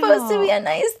 It was supposed to be a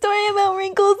nice story about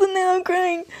Wrinkles, and now I'm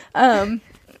crying.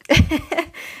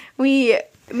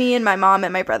 Me and my mom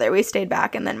and my brother, we stayed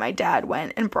back, and then my dad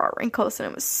went and brought Wrinkles, and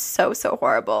it was so, so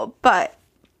horrible. But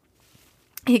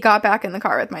he got back in the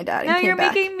car with my dad and now came you're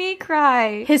back. Making me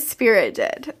cry. His spirit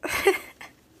did.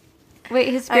 Wait,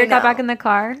 his spirit got back in the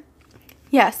car?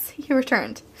 Yes, he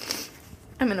returned.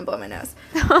 I'm going to blow my nose.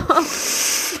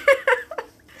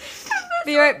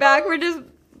 Be right back. We're just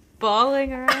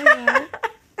bawling our eyes out.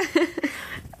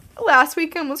 Last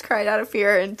week I almost cried out of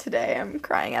fear, and today I'm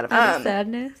crying out of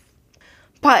sadness.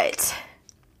 But,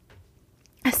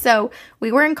 so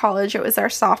we were in college. It was our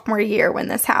sophomore year when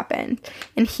this happened.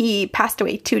 And he passed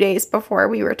away 2 days before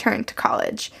we returned to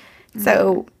college.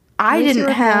 So I didn't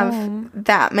have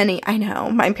that many. I know.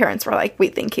 My parents were like, we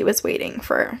think he was waiting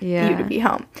for you to be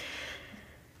home.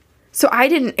 So I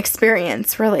didn't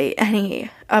experience really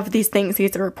any of these things.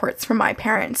 These are reports from my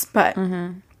parents. But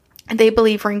they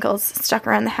believe Wrinkles stuck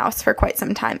around the house for quite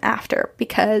some time after,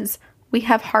 because we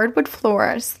have hardwood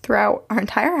floors throughout our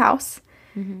entire house.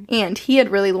 Mm-hmm. And he had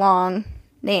really long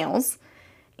nails.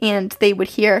 And they would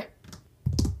hear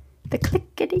the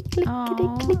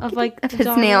clickety-clickety-clickety of his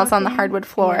nails on the hardwood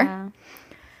floor. Yeah.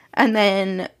 And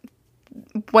then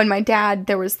when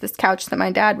there was this couch that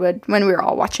my dad would, when we were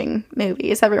all watching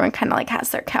movies, everyone kind of like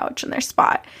has their couch and their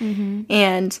spot. Mm-hmm.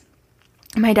 And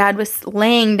my dad was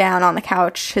laying down on the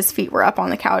couch. His feet were up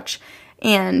on the couch.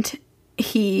 And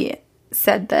he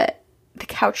said that the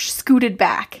couch scooted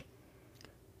back.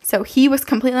 So he was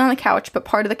completely on the couch, but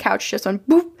part of the couch just went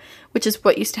boop, which is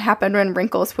what used to happen when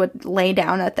Wrinkles would lay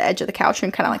down at the edge of the couch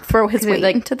and kind of like throw his weight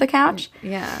into the couch.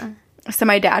 Yeah. So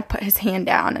my dad put his hand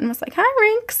down and was like, hi,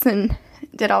 Rinks, and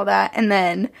did all that. And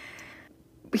then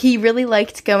he really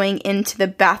liked going into the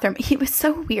bathroom. He was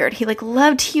so weird. He like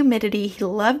loved humidity. He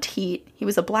loved heat. He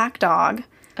was a black dog.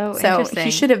 Oh, so interesting.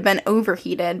 He should have been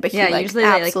overheated, but he like usually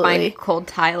absolutely, they like find cold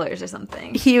Tylers or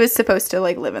something. He was supposed to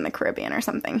like live in the Caribbean or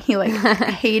something. He like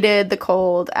hated the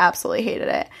cold, absolutely hated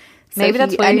it. So maybe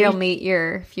that's where you'll meet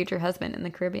your future husband, in the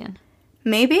Caribbean.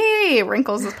 Maybe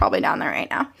Wrinkles is probably down there right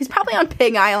now. He's probably on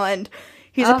Pig Island.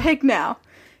 He's a pig now.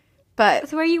 But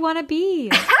that's where you want to be.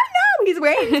 I know. He's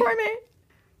waiting for me.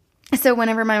 So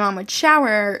whenever my mom would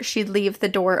shower, she'd leave the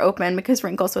door open because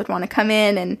Wrinkles would want to come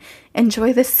in and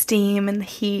enjoy the steam and the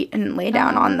heat and lay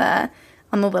down on the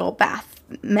little bath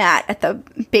mat at the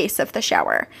base of the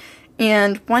shower.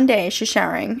 And one day she's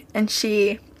showering and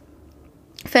she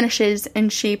finishes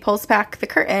and she pulls back the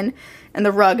curtain and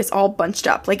the rug is all bunched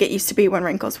up like it used to be when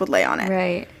Wrinkles would lay on it.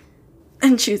 Right.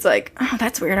 And she's like, oh,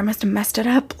 that's weird. I must have messed it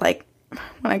up. Like,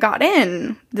 when I got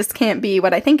in, this can't be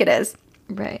what I think it is.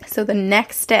 Right. So the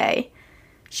next day,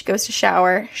 she goes to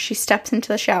shower. She steps into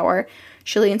the shower.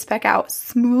 She leans back out,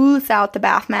 smooths out the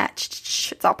bath mat.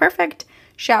 It's all perfect.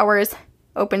 Showers,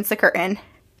 opens the curtain,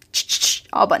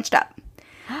 all bunched up.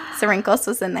 So Wrinkles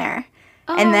was in there.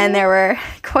 Oh. And then there were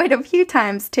quite a few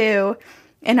times, too,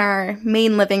 in our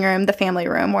main living room, the family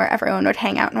room, where everyone would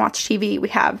hang out and watch TV. We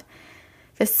have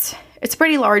this, it's a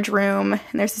pretty large room, and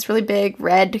there's this really big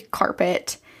red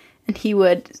carpet. And he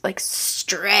would, like,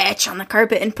 stretch on the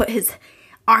carpet and put his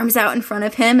arms out in front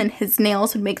of him, and his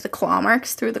nails would make the claw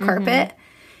marks through the carpet.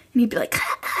 And he'd be like,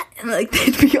 and, like,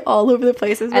 they'd be all over the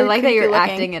places. I like that you're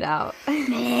acting it out.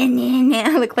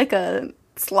 I look like a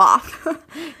sloth.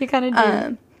 You kind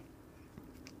of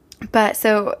do. But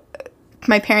so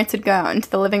my parents would go out into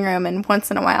the living room, and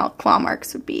once in a while, claw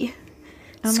marks would be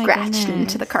scratched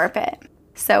into the carpet.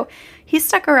 So he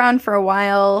stuck around for a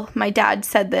while. My dad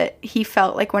said that he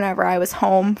felt like whenever I was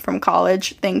home from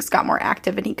college, things got more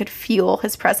active and he could feel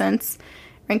his presence,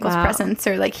 Wrinkle's presence,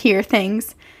 or like hear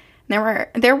things. And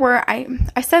there were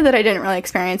I said that I didn't really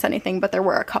experience anything, but there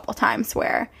were a couple times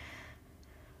where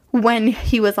when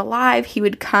he was alive, he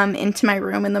would come into my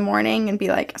room in the morning and be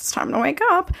like, it's time to wake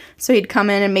up. So he'd come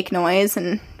in and make noise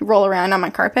and roll around on my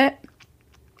carpet.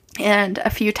 And a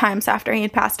few times after he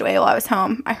had passed away while I was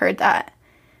home, I heard that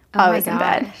while I was in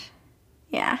bed.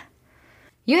 Yeah.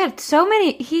 You had so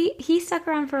many. He stuck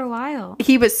around for a while.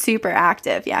 He was super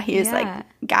active. Yeah, he was like,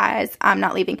 guys, I'm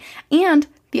not leaving. And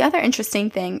the other interesting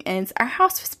thing is our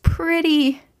house was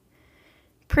pretty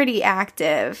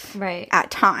active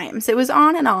at times. It was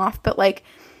on and off, but like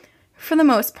for the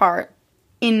most part,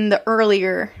 in the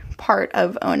earlier part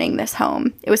of owning this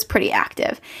home, it was pretty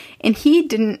active. And he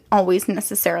didn't always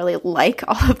necessarily like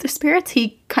all of the spirits.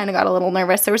 He kind of got a little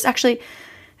nervous. There was actually,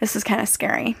 this is kind of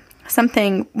scary,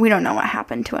 something, we don't know what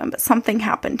happened to him, but something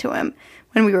happened to him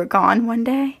when we were gone one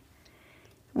day.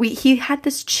 He had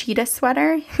this cheetah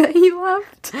sweater that he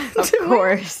loved. Of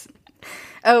course.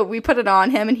 Oh, we put it on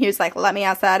him, and he was like, let me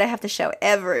outside. I have to show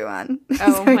everyone.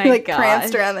 Oh, so my he, like, gosh.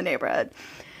 pranced around the neighborhood.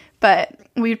 But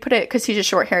we'd put it, because he's a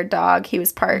short-haired dog. He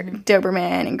was part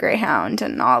Doberman and Greyhound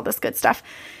and all this good stuff.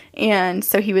 And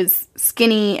so he was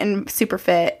skinny and super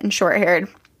fit and short-haired.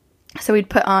 So we'd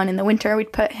put on, in the winter,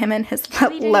 we'd put him in his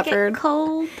leopard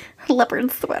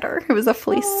sweater. It was a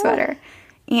fleece sweater.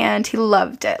 And he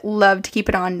loved it. Loved to keep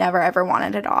it on. Never, ever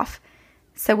wanted it off.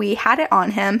 So we had it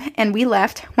on him, and we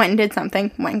left, went and did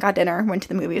something, went and got dinner, went to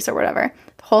the movies or whatever.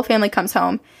 The whole family comes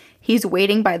home. He's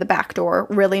waiting by the back door,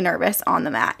 really nervous, on the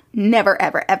mat. Never,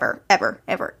 ever, ever, ever,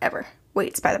 ever, ever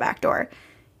waits by the back door.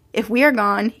 If we are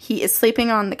gone, he is sleeping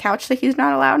on the couch that he's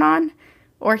not allowed on,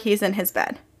 or he's in his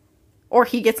bed. Or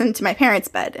he gets into my parents'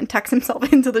 bed and tucks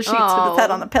himself into the sheets with his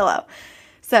head on the pillow.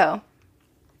 So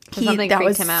that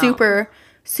was super,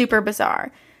 super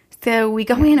bizarre. So we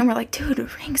go in and we're like, dude,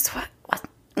 Rinks, what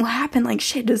happened? Like,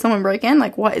 shit, did someone break in?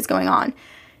 Like, what is going on?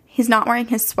 He's not wearing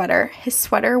his sweater. His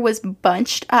sweater was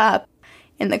bunched up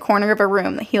in the corner of a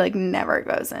room that he, like, never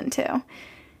goes into.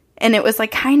 And it was,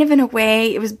 like, kind of in a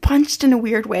way, it was bunched in a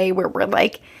weird way where we're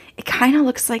like, it kind of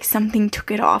looks like something took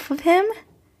it off of him.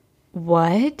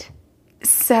 What?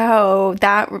 So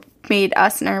that made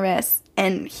us nervous,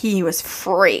 and he was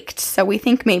freaked. So we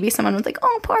think maybe someone was like,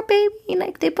 oh, poor baby,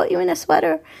 like, they put you in a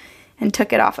sweater, and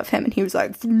took it off of him, and he was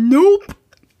like, nope.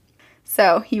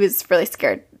 So he was really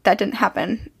scared. That didn't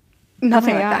happen.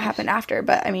 Nothing like that happened after,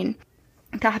 but I mean,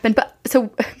 that happened. But so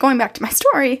going back to my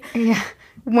story,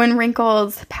 when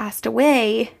Wrinkles passed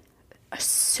away,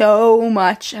 so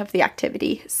much of the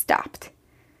activity stopped,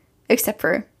 except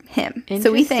for him.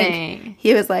 So we think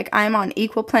he was like, I'm on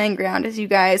equal playing ground as you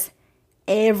guys.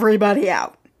 Everybody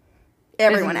out.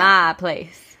 Everyone out. My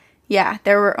place. Yeah,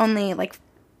 there were only like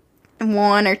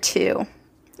one or two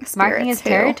spirits marking his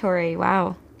territory.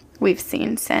 Wow. We've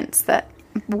seen since that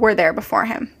were there before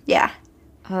him. Yeah.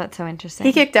 Oh, that's so interesting.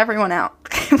 He kicked everyone out.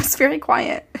 It was very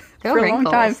quiet for a long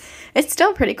time. It's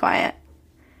still pretty quiet.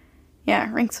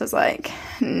 Yeah, Rinks was like,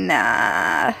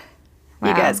 nah,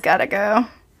 you guys gotta go.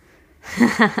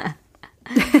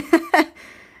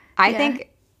 I think,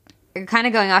 kind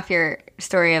of going off your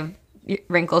story of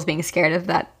Wrinkles being scared of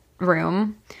that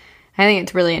room, I think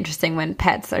it's really interesting when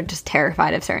pets are just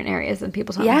terrified of certain areas in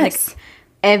people's homes. Yes. Like,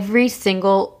 every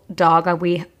single dog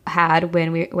we had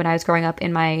when I was growing up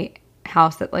in my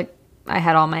house that like I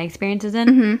had all my experiences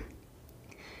in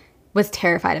was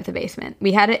terrified of the basement.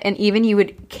 We had it, and even you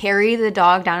would carry the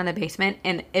dog down in the basement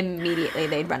and immediately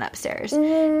they'd run upstairs.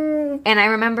 And I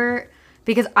remember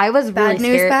because I was really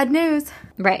scared. Bad news.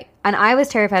 Right. And I was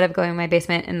terrified of going in my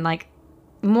basement and like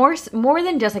more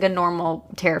than just like a normal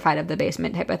terrified of the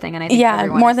basement type of thing. And I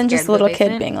think more than just a little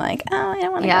kid being like, oh, I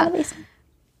don't want to go to the basement.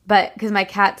 But because my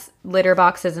cat's litter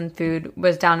boxes and food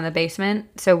was down in the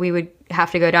basement, so we would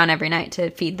have to go down every night to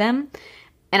feed them.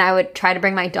 And I would try to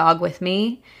bring my dog with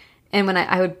me. And when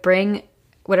I would bring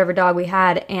whatever dog we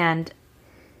had, and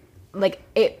like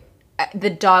the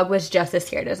dog was just as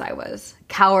scared as I was,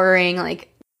 cowering, like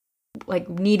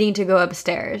needing to go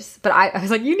upstairs. But I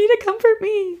was like, you need to comfort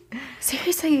me.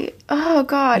 Seriously? Oh,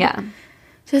 God. Yeah.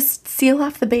 Just seal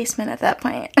off the basement at that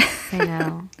point. I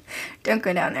know. Don't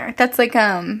go down there. That's like,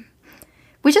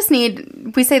 we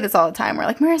say this all the time. We're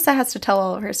like, Marissa has to tell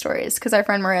all of her stories because our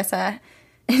friend Marissa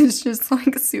is just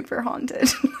like super haunted.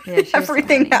 Yeah,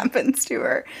 everything happens to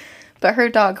her. But her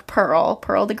dog,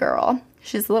 Pearl the girl,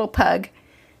 she's a little pug.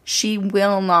 she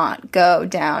will not go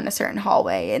down a certain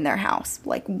hallway in their house.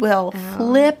 Like, will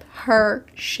flip her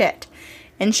shit.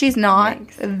 And she's not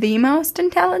the most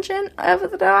intelligent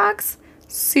of the dogs.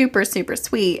 Super, super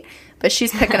sweet. But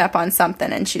she's picking up on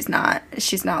something, and she's not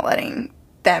letting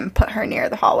them put her near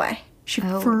the hallway. She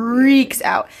freaks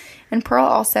out. And Pearl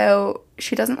also,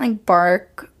 she doesn't like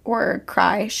bark or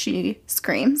cry. She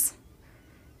screams.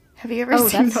 Have you ever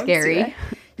seen that's scary.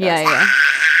 Yeah.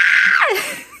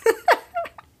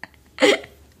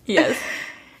 Yes.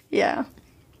 Yeah.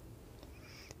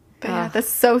 But yeah, that's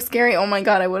so scary. Oh my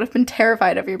God, I would have been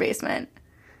terrified of your basement.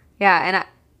 Yeah, and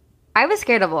I was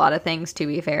scared of a lot of things, to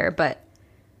be fair, but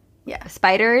yeah,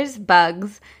 spiders,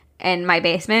 bugs, and my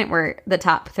basement were the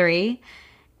top 3.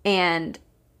 And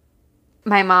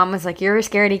my mom was like, "You're a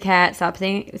scaredy cat. Stop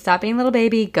being a little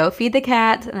baby. Go feed the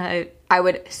cats." And I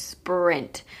would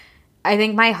sprint. I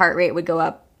think my heart rate would go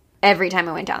up every time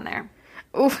I went down there.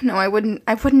 Oof, no, I wouldn't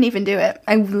even do it.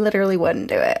 I literally wouldn't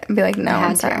do it. I'd be like, no,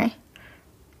 I'm sorry.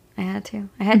 I had to.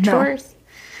 I had chores.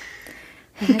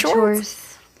 I had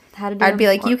chores. I'd be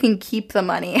like, you can keep the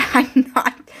money. I'm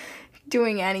not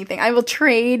doing anything. I will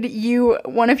trade you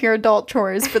one of your adult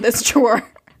chores for this chore.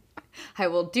 I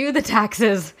will do the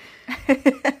taxes.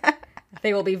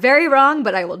 They will be very wrong,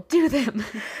 but I will do them.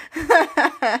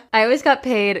 I always got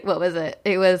paid, what was it?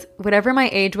 It was whatever my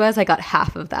age was, I got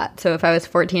half of that. So if I was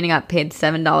 14, I got paid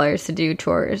 $7 to do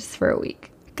chores for a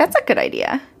week. That's a good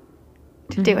idea.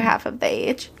 To do half of the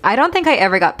age. I don't think I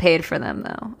ever got paid for them,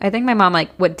 though. I think my mom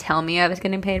would tell me I was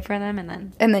getting paid for them,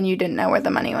 and then you didn't know where the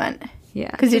money went.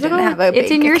 Yeah, because you didn't have a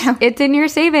bank account. It's in your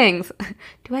savings.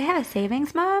 Do I have a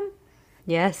savings, Mom?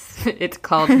 Yes, it's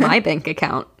called my bank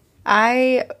account.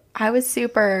 I was still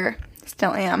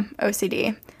am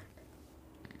OCD.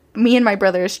 Me and my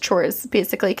brother's chores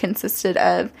basically consisted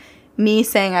of me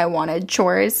saying I wanted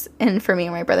chores, and for me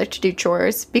and my brother to do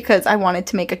chores because I wanted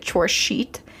to make a chore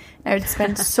sheet. I would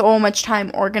spend so much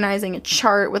time organizing a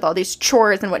chart with all these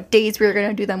chores and what days we were going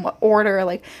to do them, what order,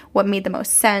 like what made the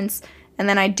most sense. And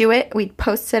then I'd do it, we'd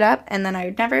post it up, and then I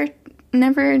would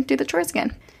never do the chores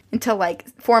again. Until like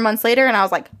 4 months later, and I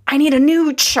was like, I need a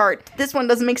new chart. This one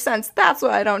doesn't make sense. That's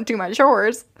why I don't do my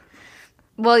chores.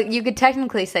 Well, you could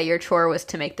technically say your chore was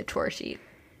to make the chore sheet.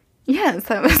 Yes,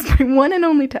 that was my one and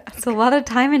only task. It's a lot of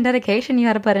time and dedication you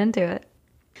had to put into it.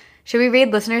 Should we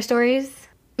read listener stories?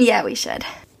 Yeah, we should.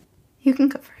 You can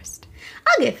go first.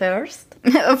 I'll go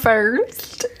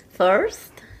first.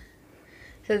 First.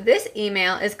 So this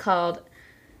email is called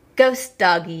Ghost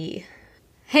Doggy.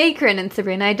 Hey, Corinne and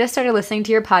Sabrina, I just started listening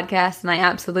to your podcast and I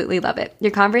absolutely love it.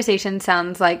 Your conversation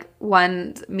sounds like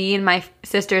ones me and my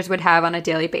sisters would have on a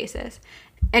daily basis.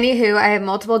 Anywho, I have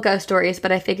multiple ghost stories,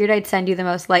 but I figured I'd send you the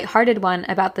most lighthearted one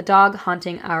about the dog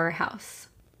haunting our house.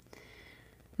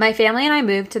 My family and I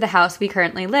moved to the house we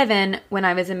currently live in when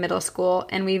I was in middle school,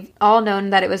 and we've all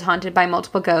known that it was haunted by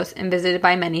multiple ghosts and visited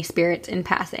by many spirits in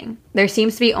passing. There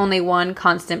seems to be only one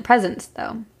constant presence,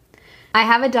 though. I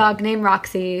have a dog named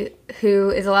Roxy who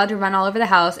is allowed to run all over the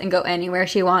house and go anywhere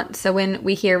she wants, so when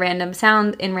we hear random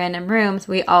sounds in random rooms,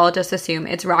 we all just assume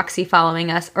it's Roxy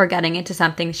following us or getting into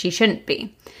something she shouldn't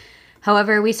be.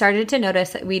 However, we started to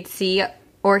notice that we'd see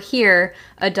or hear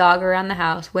a dog around the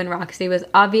house when Roxy was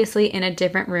obviously in a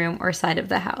different room or side of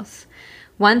the house.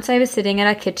 Once I was sitting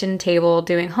at a kitchen table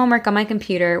doing homework on my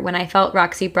computer when I felt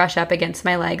Roxy brush up against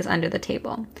my legs under the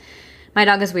table. My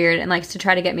dog is weird and likes to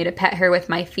try to get me to pet her with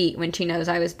my feet when she knows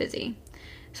I was busy.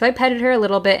 So I petted her a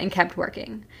little bit and kept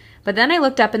working. But then I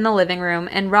looked up in the living room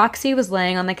and Roxy was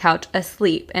laying on the couch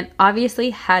asleep and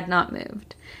obviously had not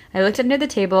moved. I looked under the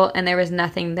table and there was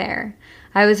nothing there.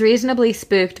 I was reasonably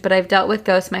spooked, but I've dealt with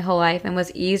ghosts my whole life and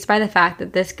was eased by the fact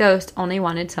that this ghost only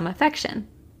wanted some affection.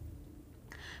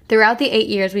 Throughout the 8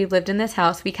 years we've lived in this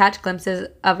house, we catch glimpses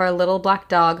of our little black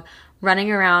dog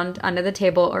running around under the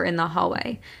table or in the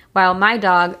hallway. While my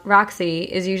dog, Roxy,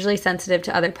 is usually sensitive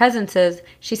to other presences,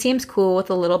 she seems cool with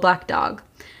the little black dog.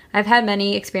 I've had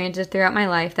many experiences throughout my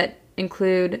life that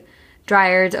include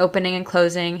dryers opening and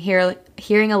closing,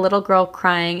 hearing a little girl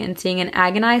crying, and seeing an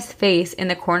agonized face in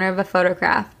the corner of a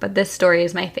photograph, but this story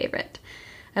is my favorite.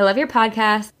 I love your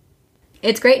podcast.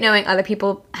 It's great knowing other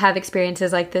people have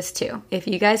experiences like this too. If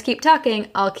you guys keep talking,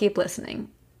 I'll keep listening.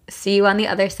 See you on the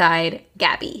other side,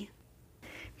 Gabby.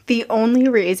 The only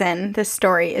reason this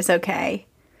story is okay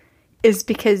is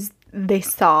because they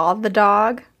saw the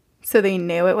dog, so they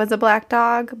knew it was a black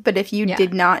dog. But if you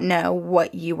did not know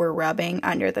what you were rubbing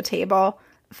under the table,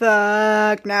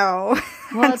 fuck no.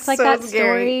 Well, it's like so that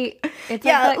scary. Story. It's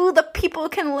like ooh, the people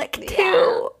can lick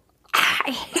too.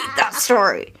 I hate that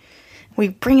story. We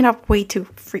bring it up way too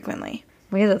frequently.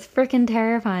 Wait, that's freaking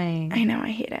terrifying. I know,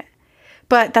 I hate it.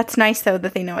 But that's nice, though,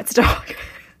 that they know it's a dog.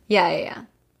 Yeah.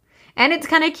 And it's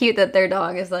kind of cute that their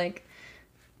dog is like,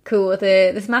 cool with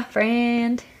it. This is my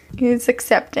friend. He's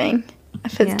accepting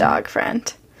of his dog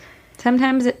friend.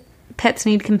 Sometimes pets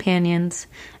need companions.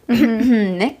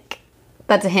 Nick.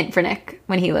 That's a hint for Nick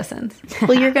when he listens.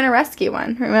 Well, you're going to rescue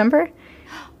one, remember?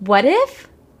 What if?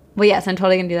 Well, yes, I'm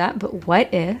totally going to do that. But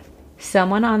what if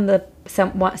someone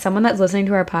someone that's listening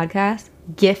to our podcast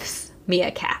gifts me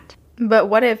a cat? But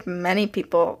what if many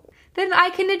people... Then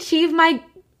I can achieve my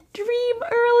dream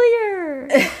earlier.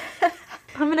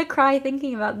 I'm going to cry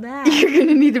thinking about that. You're going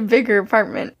to need a bigger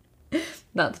apartment.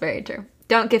 That's very true.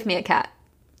 Don't give me a cat.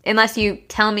 Unless you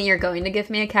tell me you're going to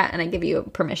give me a cat and I give you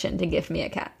permission to give me a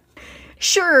cat.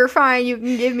 Sure, fine, you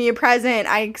can give me a present.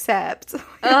 I accept.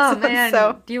 Oh, man.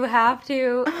 So, do you have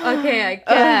to? Okay,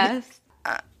 I guess.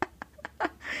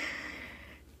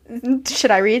 Should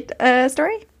I read a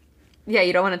story? Yeah,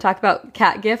 you don't want to talk about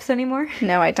cat gifts anymore?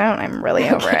 No, I don't. I'm really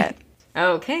over it.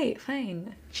 Okay,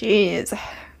 fine. Jeez.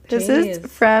 This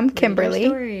is from Kimberly.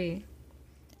 Story.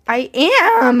 I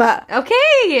am.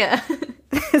 Okay.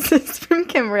 This is from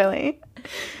Kimberly.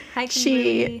 Hi,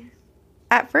 Kimberly.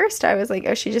 At first, I was like,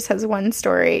 oh, she just has one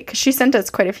story. Because she sent us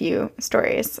quite a few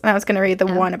stories. And I was going to read the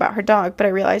one about her dog. But I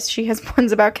realized she has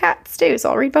ones about cats, too.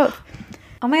 So I'll read both.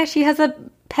 Oh, my gosh. She has a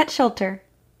pet shelter.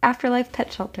 Afterlife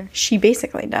pet shelter. She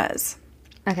basically does.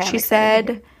 Okay. She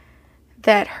said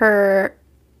that her...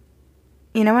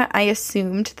 You know what? I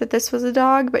assumed that this was a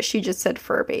dog, but she just said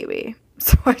fur baby.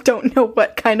 So I don't know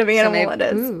what kind of animal it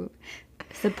is. Ooh,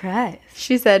 surprise.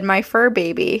 She said, my fur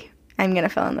baby. I'm going to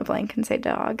fill in the blank and say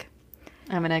dog.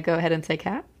 I'm going to go ahead and say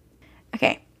cat.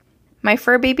 Okay. My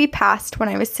fur baby passed when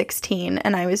I was 16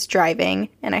 and I was driving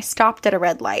and I stopped at a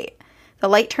red light. The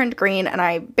light turned green and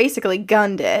I basically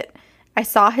gunned it. I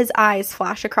saw his eyes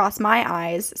flash across my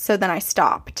eyes, so then I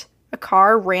stopped. A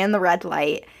car ran the red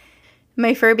light.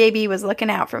 My fur baby was looking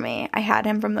out for me. I had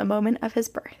him from the moment of his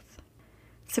birth.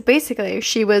 So basically,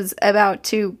 she was about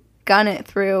to gun it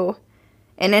through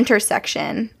an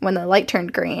intersection when the light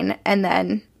turned green, and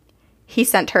then he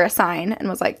sent her a sign and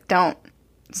was like, don't.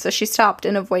 So she stopped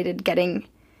and avoided getting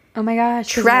oh my gosh,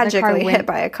 tragically hit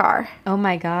by a car. Oh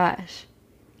my gosh.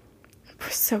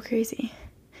 So crazy.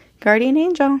 Guardian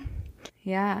angel.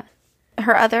 Yeah.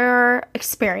 Her other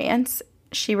experience,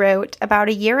 she wrote, about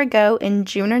a year ago in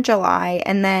June or July,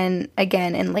 and then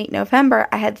again in late November,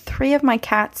 I had 3 of my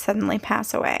cats suddenly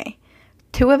pass away.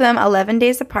 2 of them 11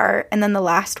 days apart, and then the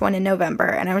last one in November,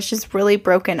 and I was just really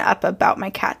broken up about my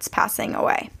cats passing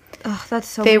away. Oh, that's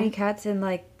so many cats in,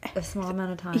 like, a small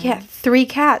amount of time. Yeah, 3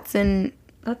 cats in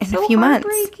a few months.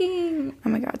 Heartbreaking. Oh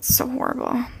my God, it's so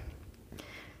horrible.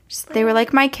 They were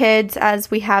like my kids, as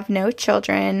we have no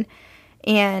children,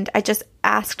 and I just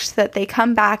asked that they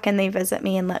come back and they visit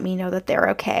me and let me know that they're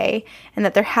okay and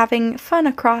that they're having fun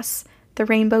across the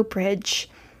Rainbow Bridge.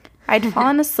 I'd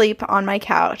fallen asleep on my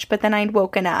couch, but then I'd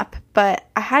woken up. But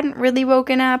I hadn't really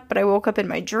woken up, but I woke up in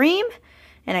my dream,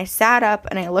 and I sat up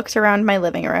and I looked around my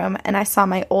living room and I saw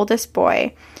my oldest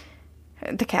boy,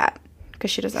 the cat,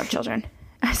 because she doesn't have children.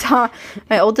 I saw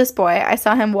my oldest boy. I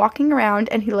saw him walking around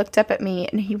and he looked up at me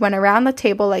and he went around the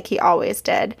table like he always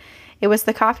did. It was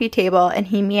the coffee table, and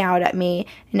he meowed at me,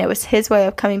 and it was his way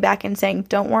of coming back and saying,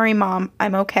 don't worry, Mom,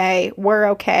 I'm okay, we're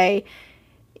okay,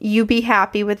 you be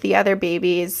happy with the other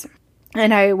babies.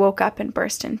 And I woke up and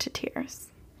burst into tears.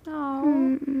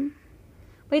 Oh.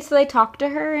 Wait, so they talked to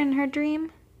her in her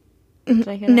dream?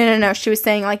 No. She was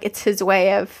saying, like, it's his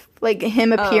way of, like,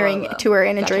 him appearing to her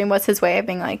in a dream was his way of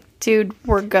being like, dude,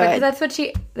 we're good.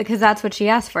 Because that's what she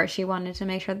asked for. She wanted to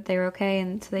make sure that they were okay,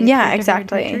 and so they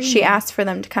exactly. She asked for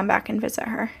them to come back and visit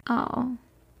her. Oh.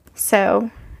 So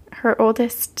her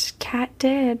oldest cat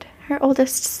did. Her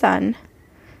oldest son.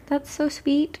 That's so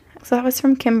sweet. So that was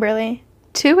from Kimberly.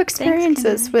 2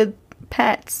 experiences with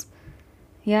pets.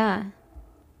 Yeah.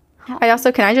 Can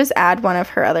I just add one of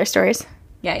her other stories?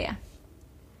 Yeah.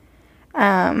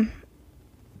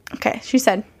 Okay, she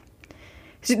said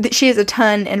she has a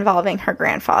ton involving her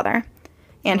grandfather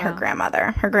and her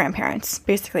grandmother. Her grandparents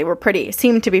basically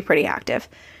seemed to be pretty active.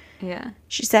 Yeah.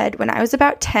 She said, when I was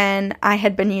about 10, I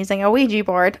had been using a Ouija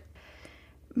board.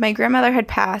 My grandmother had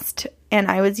passed,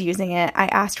 and I was using it. I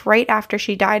asked right after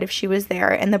she died if she was there,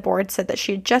 and the board said that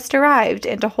she had just arrived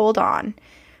and to hold on.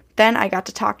 Then I got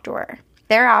to talk to her.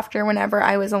 Thereafter, whenever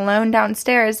I was alone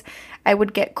downstairs, I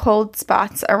would get cold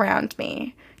spots around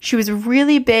me. She was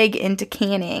really big into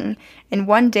canning, and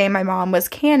one day my mom was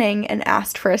canning and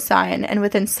asked for a sign, and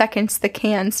within seconds the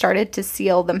cans started to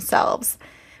seal themselves.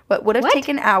 What would have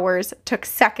taken hours took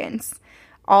seconds.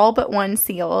 All but one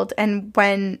sealed, and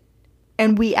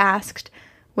we asked,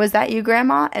 was that you,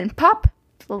 Grandma? And pop,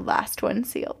 the last one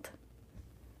sealed.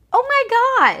 Oh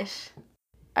my gosh.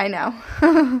 I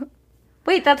know.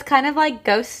 Wait, that's kind of like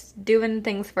ghosts doing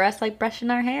things for us, like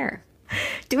brushing our hair.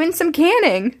 Doing some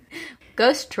canning.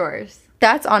 Ghost chores.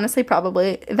 That's honestly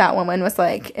probably, that woman was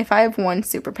like, if I have one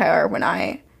superpower when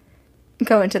I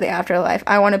go into the afterlife,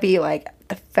 I want to be like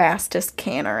the fastest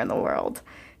canner in the world.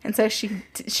 And so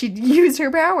she'd use her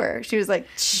power. She was like,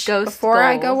 Ghost before goals.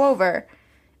 I go over,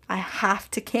 I have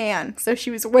to can. So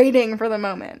she was waiting for the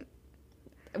moment.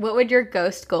 What would your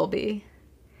ghost goal be?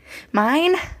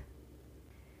 Mine?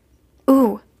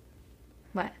 Ooh.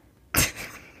 What?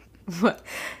 What?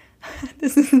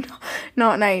 This is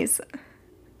not nice.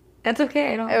 That's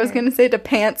okay. I was going to say to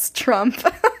pants Trump.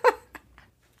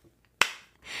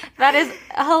 That is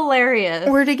hilarious.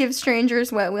 Or to give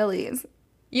strangers wet willies.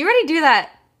 You already do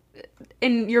that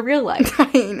in your real life.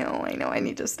 I know. I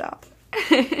need to stop.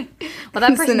 Well,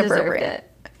 that person deserved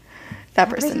it. That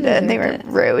person did. They were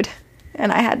rude.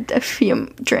 And I had a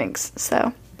few drinks,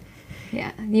 so.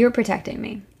 Yeah, you were protecting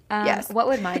me. Yes. What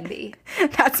would mine be?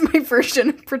 That's my version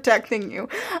of protecting you.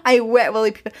 I wet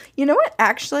willy people. You know what?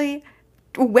 Actually,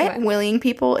 wet willying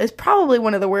people is probably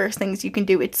one of the worst things you can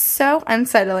do. It's so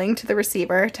unsettling to the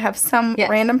receiver to have some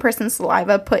random person's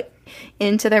saliva put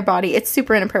into their body. It's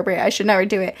super inappropriate. I should never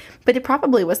do it. But it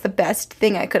probably was the best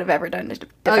thing I could have ever done to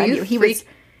defend you. He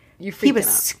was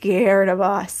scared of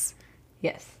us.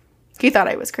 Yes. He thought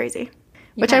I was crazy,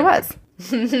 which I was.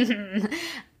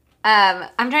 I'm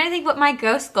trying to think what my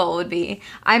ghost goal would be.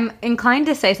 I'm inclined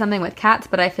to say something with cats,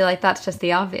 but I feel like that's just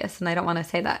the obvious, and I don't want to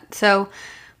say that. So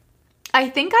I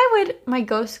think my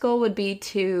ghost goal would be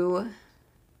to...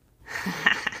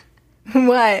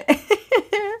 What?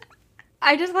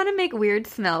 I just want to make weird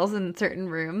smells in certain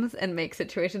rooms and make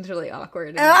situations really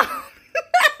awkward. Oh,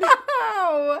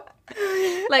 no!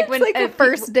 Like when a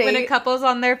first date. When a couple's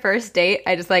on their first date,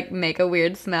 I just like make a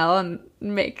weird smell and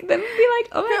make them be like,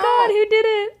 "Oh my god, who did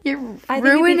it?" You're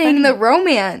ruining the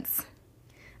romance.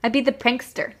 I'd be the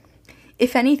prankster.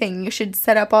 If anything, you should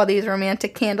set up all these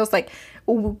romantic candles, like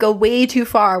go way too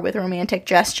far with romantic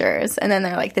gestures, and then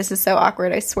they're like, "This is so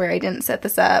awkward. I swear I didn't set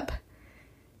this up."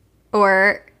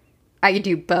 Or I could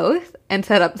do both and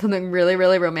set up something really,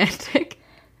 really romantic,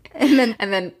 and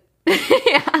then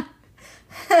yeah.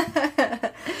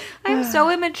 I'm so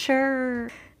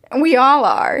immature. We all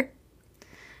are.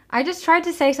 I just tried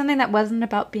to say something that wasn't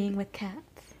about being with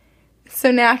cats.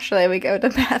 So naturally, we go to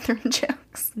bathroom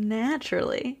jokes.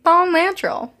 Naturally. It's all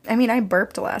natural. I mean, I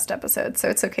burped last episode, so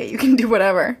it's okay. You can do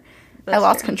whatever. I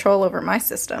lost control over my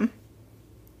system.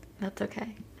 That's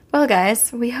okay. Well,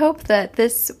 guys, we hope that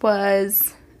this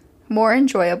was more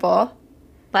enjoyable.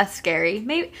 Less scary.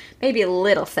 Maybe a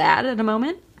little sad at a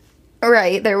moment.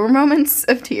 Right, there were moments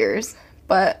of tears,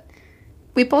 but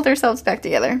we pulled ourselves back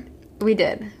together. We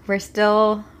did. We're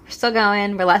still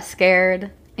going. We're less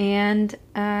scared, and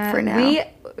for now, we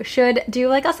should do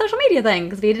like a social media thing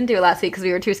because we didn't do it last week because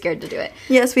we were too scared to do it.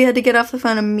 Yes, we had to get off the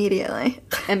phone immediately.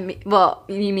 And well,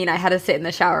 you mean I had to sit in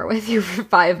the shower with you for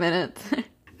 5 minutes?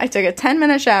 I took a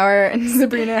 10-minute shower, and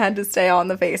Sabrina had to stay on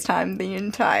the FaceTime the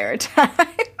entire time.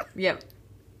 Yep.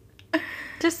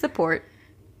 Just support.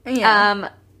 Yeah.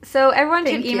 So everyone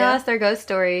should email us their ghost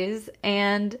stories,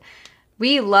 and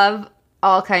we love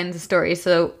all kinds of stories.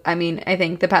 So, I mean, I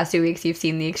think the past 2 weeks you've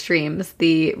seen the extremes,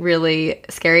 the really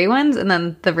scary ones, and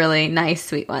then the really nice,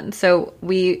 sweet ones. So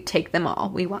we take them all.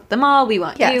 We want them all. We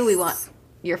want you. We want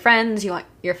your friends. You want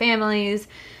your families.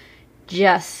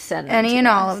 Just send them any and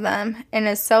us. all of them. And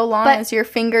as long as your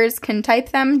fingers can type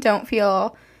them, don't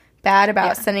feel bad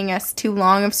about sending us too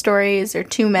long of stories or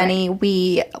too many. Right.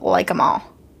 We like them all.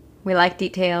 We like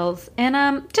details.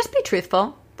 And just be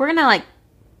truthful. We're going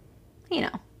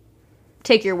to,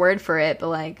 take your word for it, but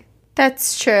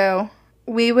That's true.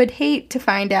 We would hate to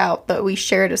find out that we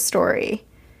shared a story.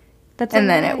 Then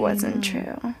it wasn't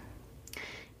true.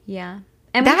 Yeah.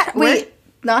 And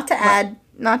not to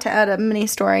add a mini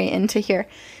story into here,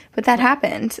 but that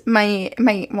happened.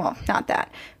 Well, not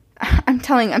that.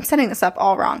 I'm setting this up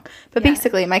all wrong. But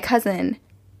basically, my cousin,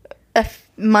 a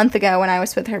month ago when I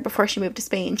was with her before she moved to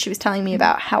Spain, she was telling me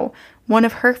about how one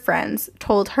of her friends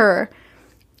told her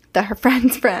that her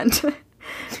friend's friend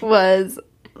was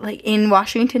in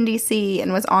Washington, D.C.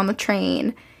 and was on the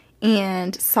train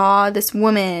and saw this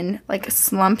woman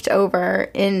slumped over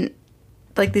in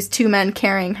these two men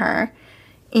carrying her.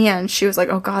 And she was like,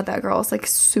 oh God, that girl is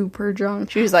super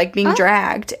drunk. She was being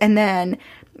dragged. And then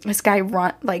this guy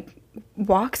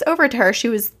walks over to her.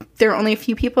 There were only a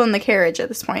few people in the carriage at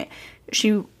this point.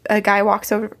 A guy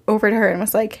walks over to her and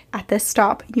was like, at this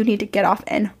stop, you need to get off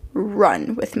and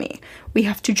run with me. We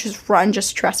have to just run.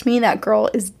 Just trust me. That girl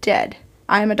is dead.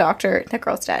 I'm a doctor. That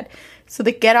girl's dead. So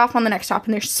they get off on the next stop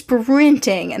and they're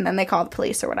sprinting, and then they call the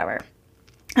police or whatever.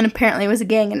 And apparently it was a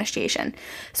gang initiation.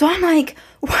 So I'm like,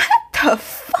 what the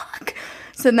fuck?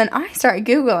 So then I started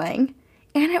Googling,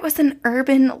 and it was an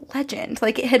urban legend.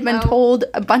 Like, it had been told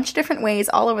a bunch of different ways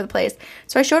all over the place.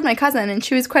 So I showed my cousin, and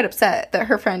she was quite upset that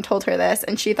her friend told her this,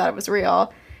 and she thought it was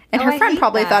real. And her friend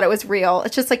probably thought it was real.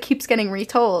 It just, like, keeps getting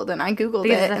retold, and I Googled it.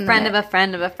 Because a friend of a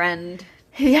friend of a friend.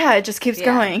 Yeah, it just keeps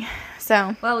going.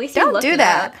 So, well, at least don't do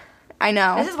that. I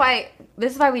know. This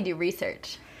is why we do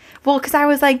research. Well, because I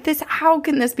was like, how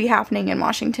can this be happening in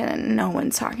Washington and no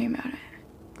one's talking about it?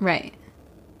 Right.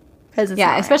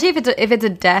 Yeah, especially if it's a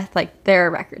death, like, there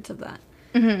are records of that.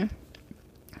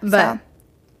 Mm-hmm. But,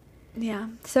 yeah.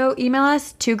 So, email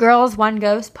us,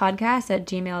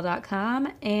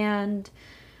 2girls1ghostpodcast@gmail.com, and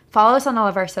follow us on all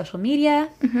of our social media.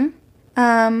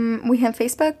 Mm-hmm. We have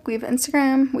Facebook, we have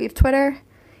Instagram, we have Twitter.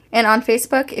 And on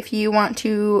Facebook, if you want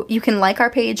to, you can like our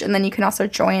page, and then you can also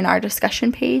join our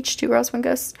discussion page, 2 Girls, 1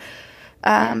 Ghost.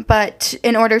 But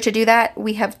in order to do that,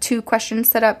 we have 2 questions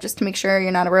set up just to make sure you're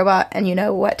not a robot and you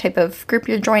know what type of group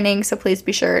you're joining. So please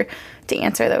be sure to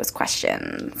answer those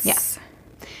questions. Yes.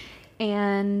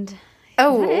 And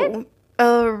review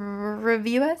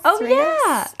us. Oh,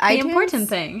 yeah. Us, the iTunes. important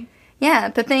thing. Yeah,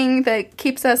 the thing that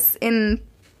keeps us in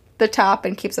the top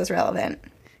and keeps us relevant.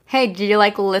 Hey, did you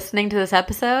like listening to this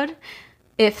episode?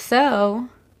 If so,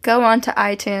 go on to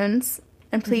iTunes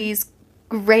and please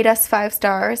rate us 5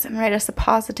 stars and write us a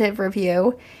positive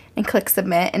review and click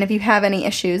submit. And if you have any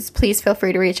issues, please feel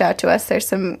free to reach out to us. There's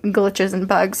some glitches and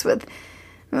bugs with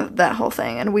that whole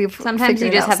thing, and sometimes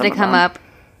you just have to come up.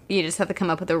 You just have to come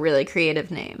up with a really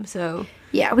creative name. So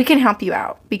yeah, we can help you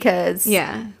out because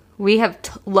we have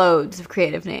loads of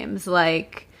creative names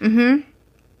like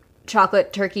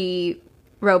Chocolate Turkey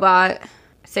Robot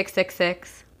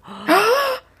 666.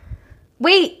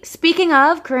 Wait, speaking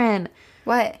of, Corinne.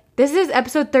 What? This is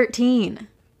episode 13.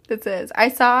 This is. I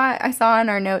saw in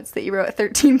our notes that you wrote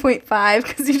 13.5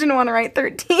 because you didn't want to write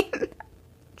 13.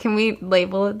 Can we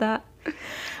label it that?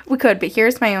 We could, but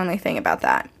here's my only thing about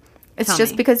that. It's Tell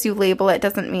just me. because you label it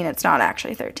doesn't mean it's not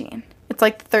actually 13. It's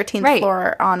like the 13th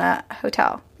floor on a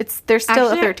hotel. There's still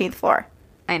a 13th floor.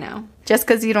 I know. Just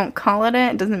because you don't call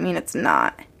it doesn't mean it's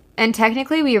not. And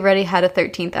technically, we already had a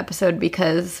 13th episode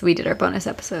because we did our bonus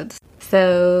episodes.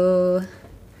 So,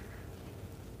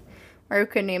 or we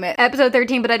could name it episode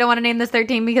 13, but I don't want to name this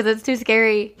 13 because it's too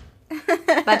scary.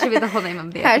 That should be the whole name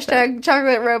of the episode. Hashtag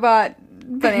chocolate robot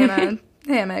banana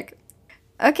hammock.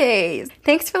 Okay,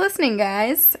 thanks for listening,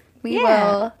 guys. We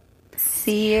will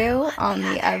see you on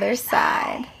the other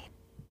side.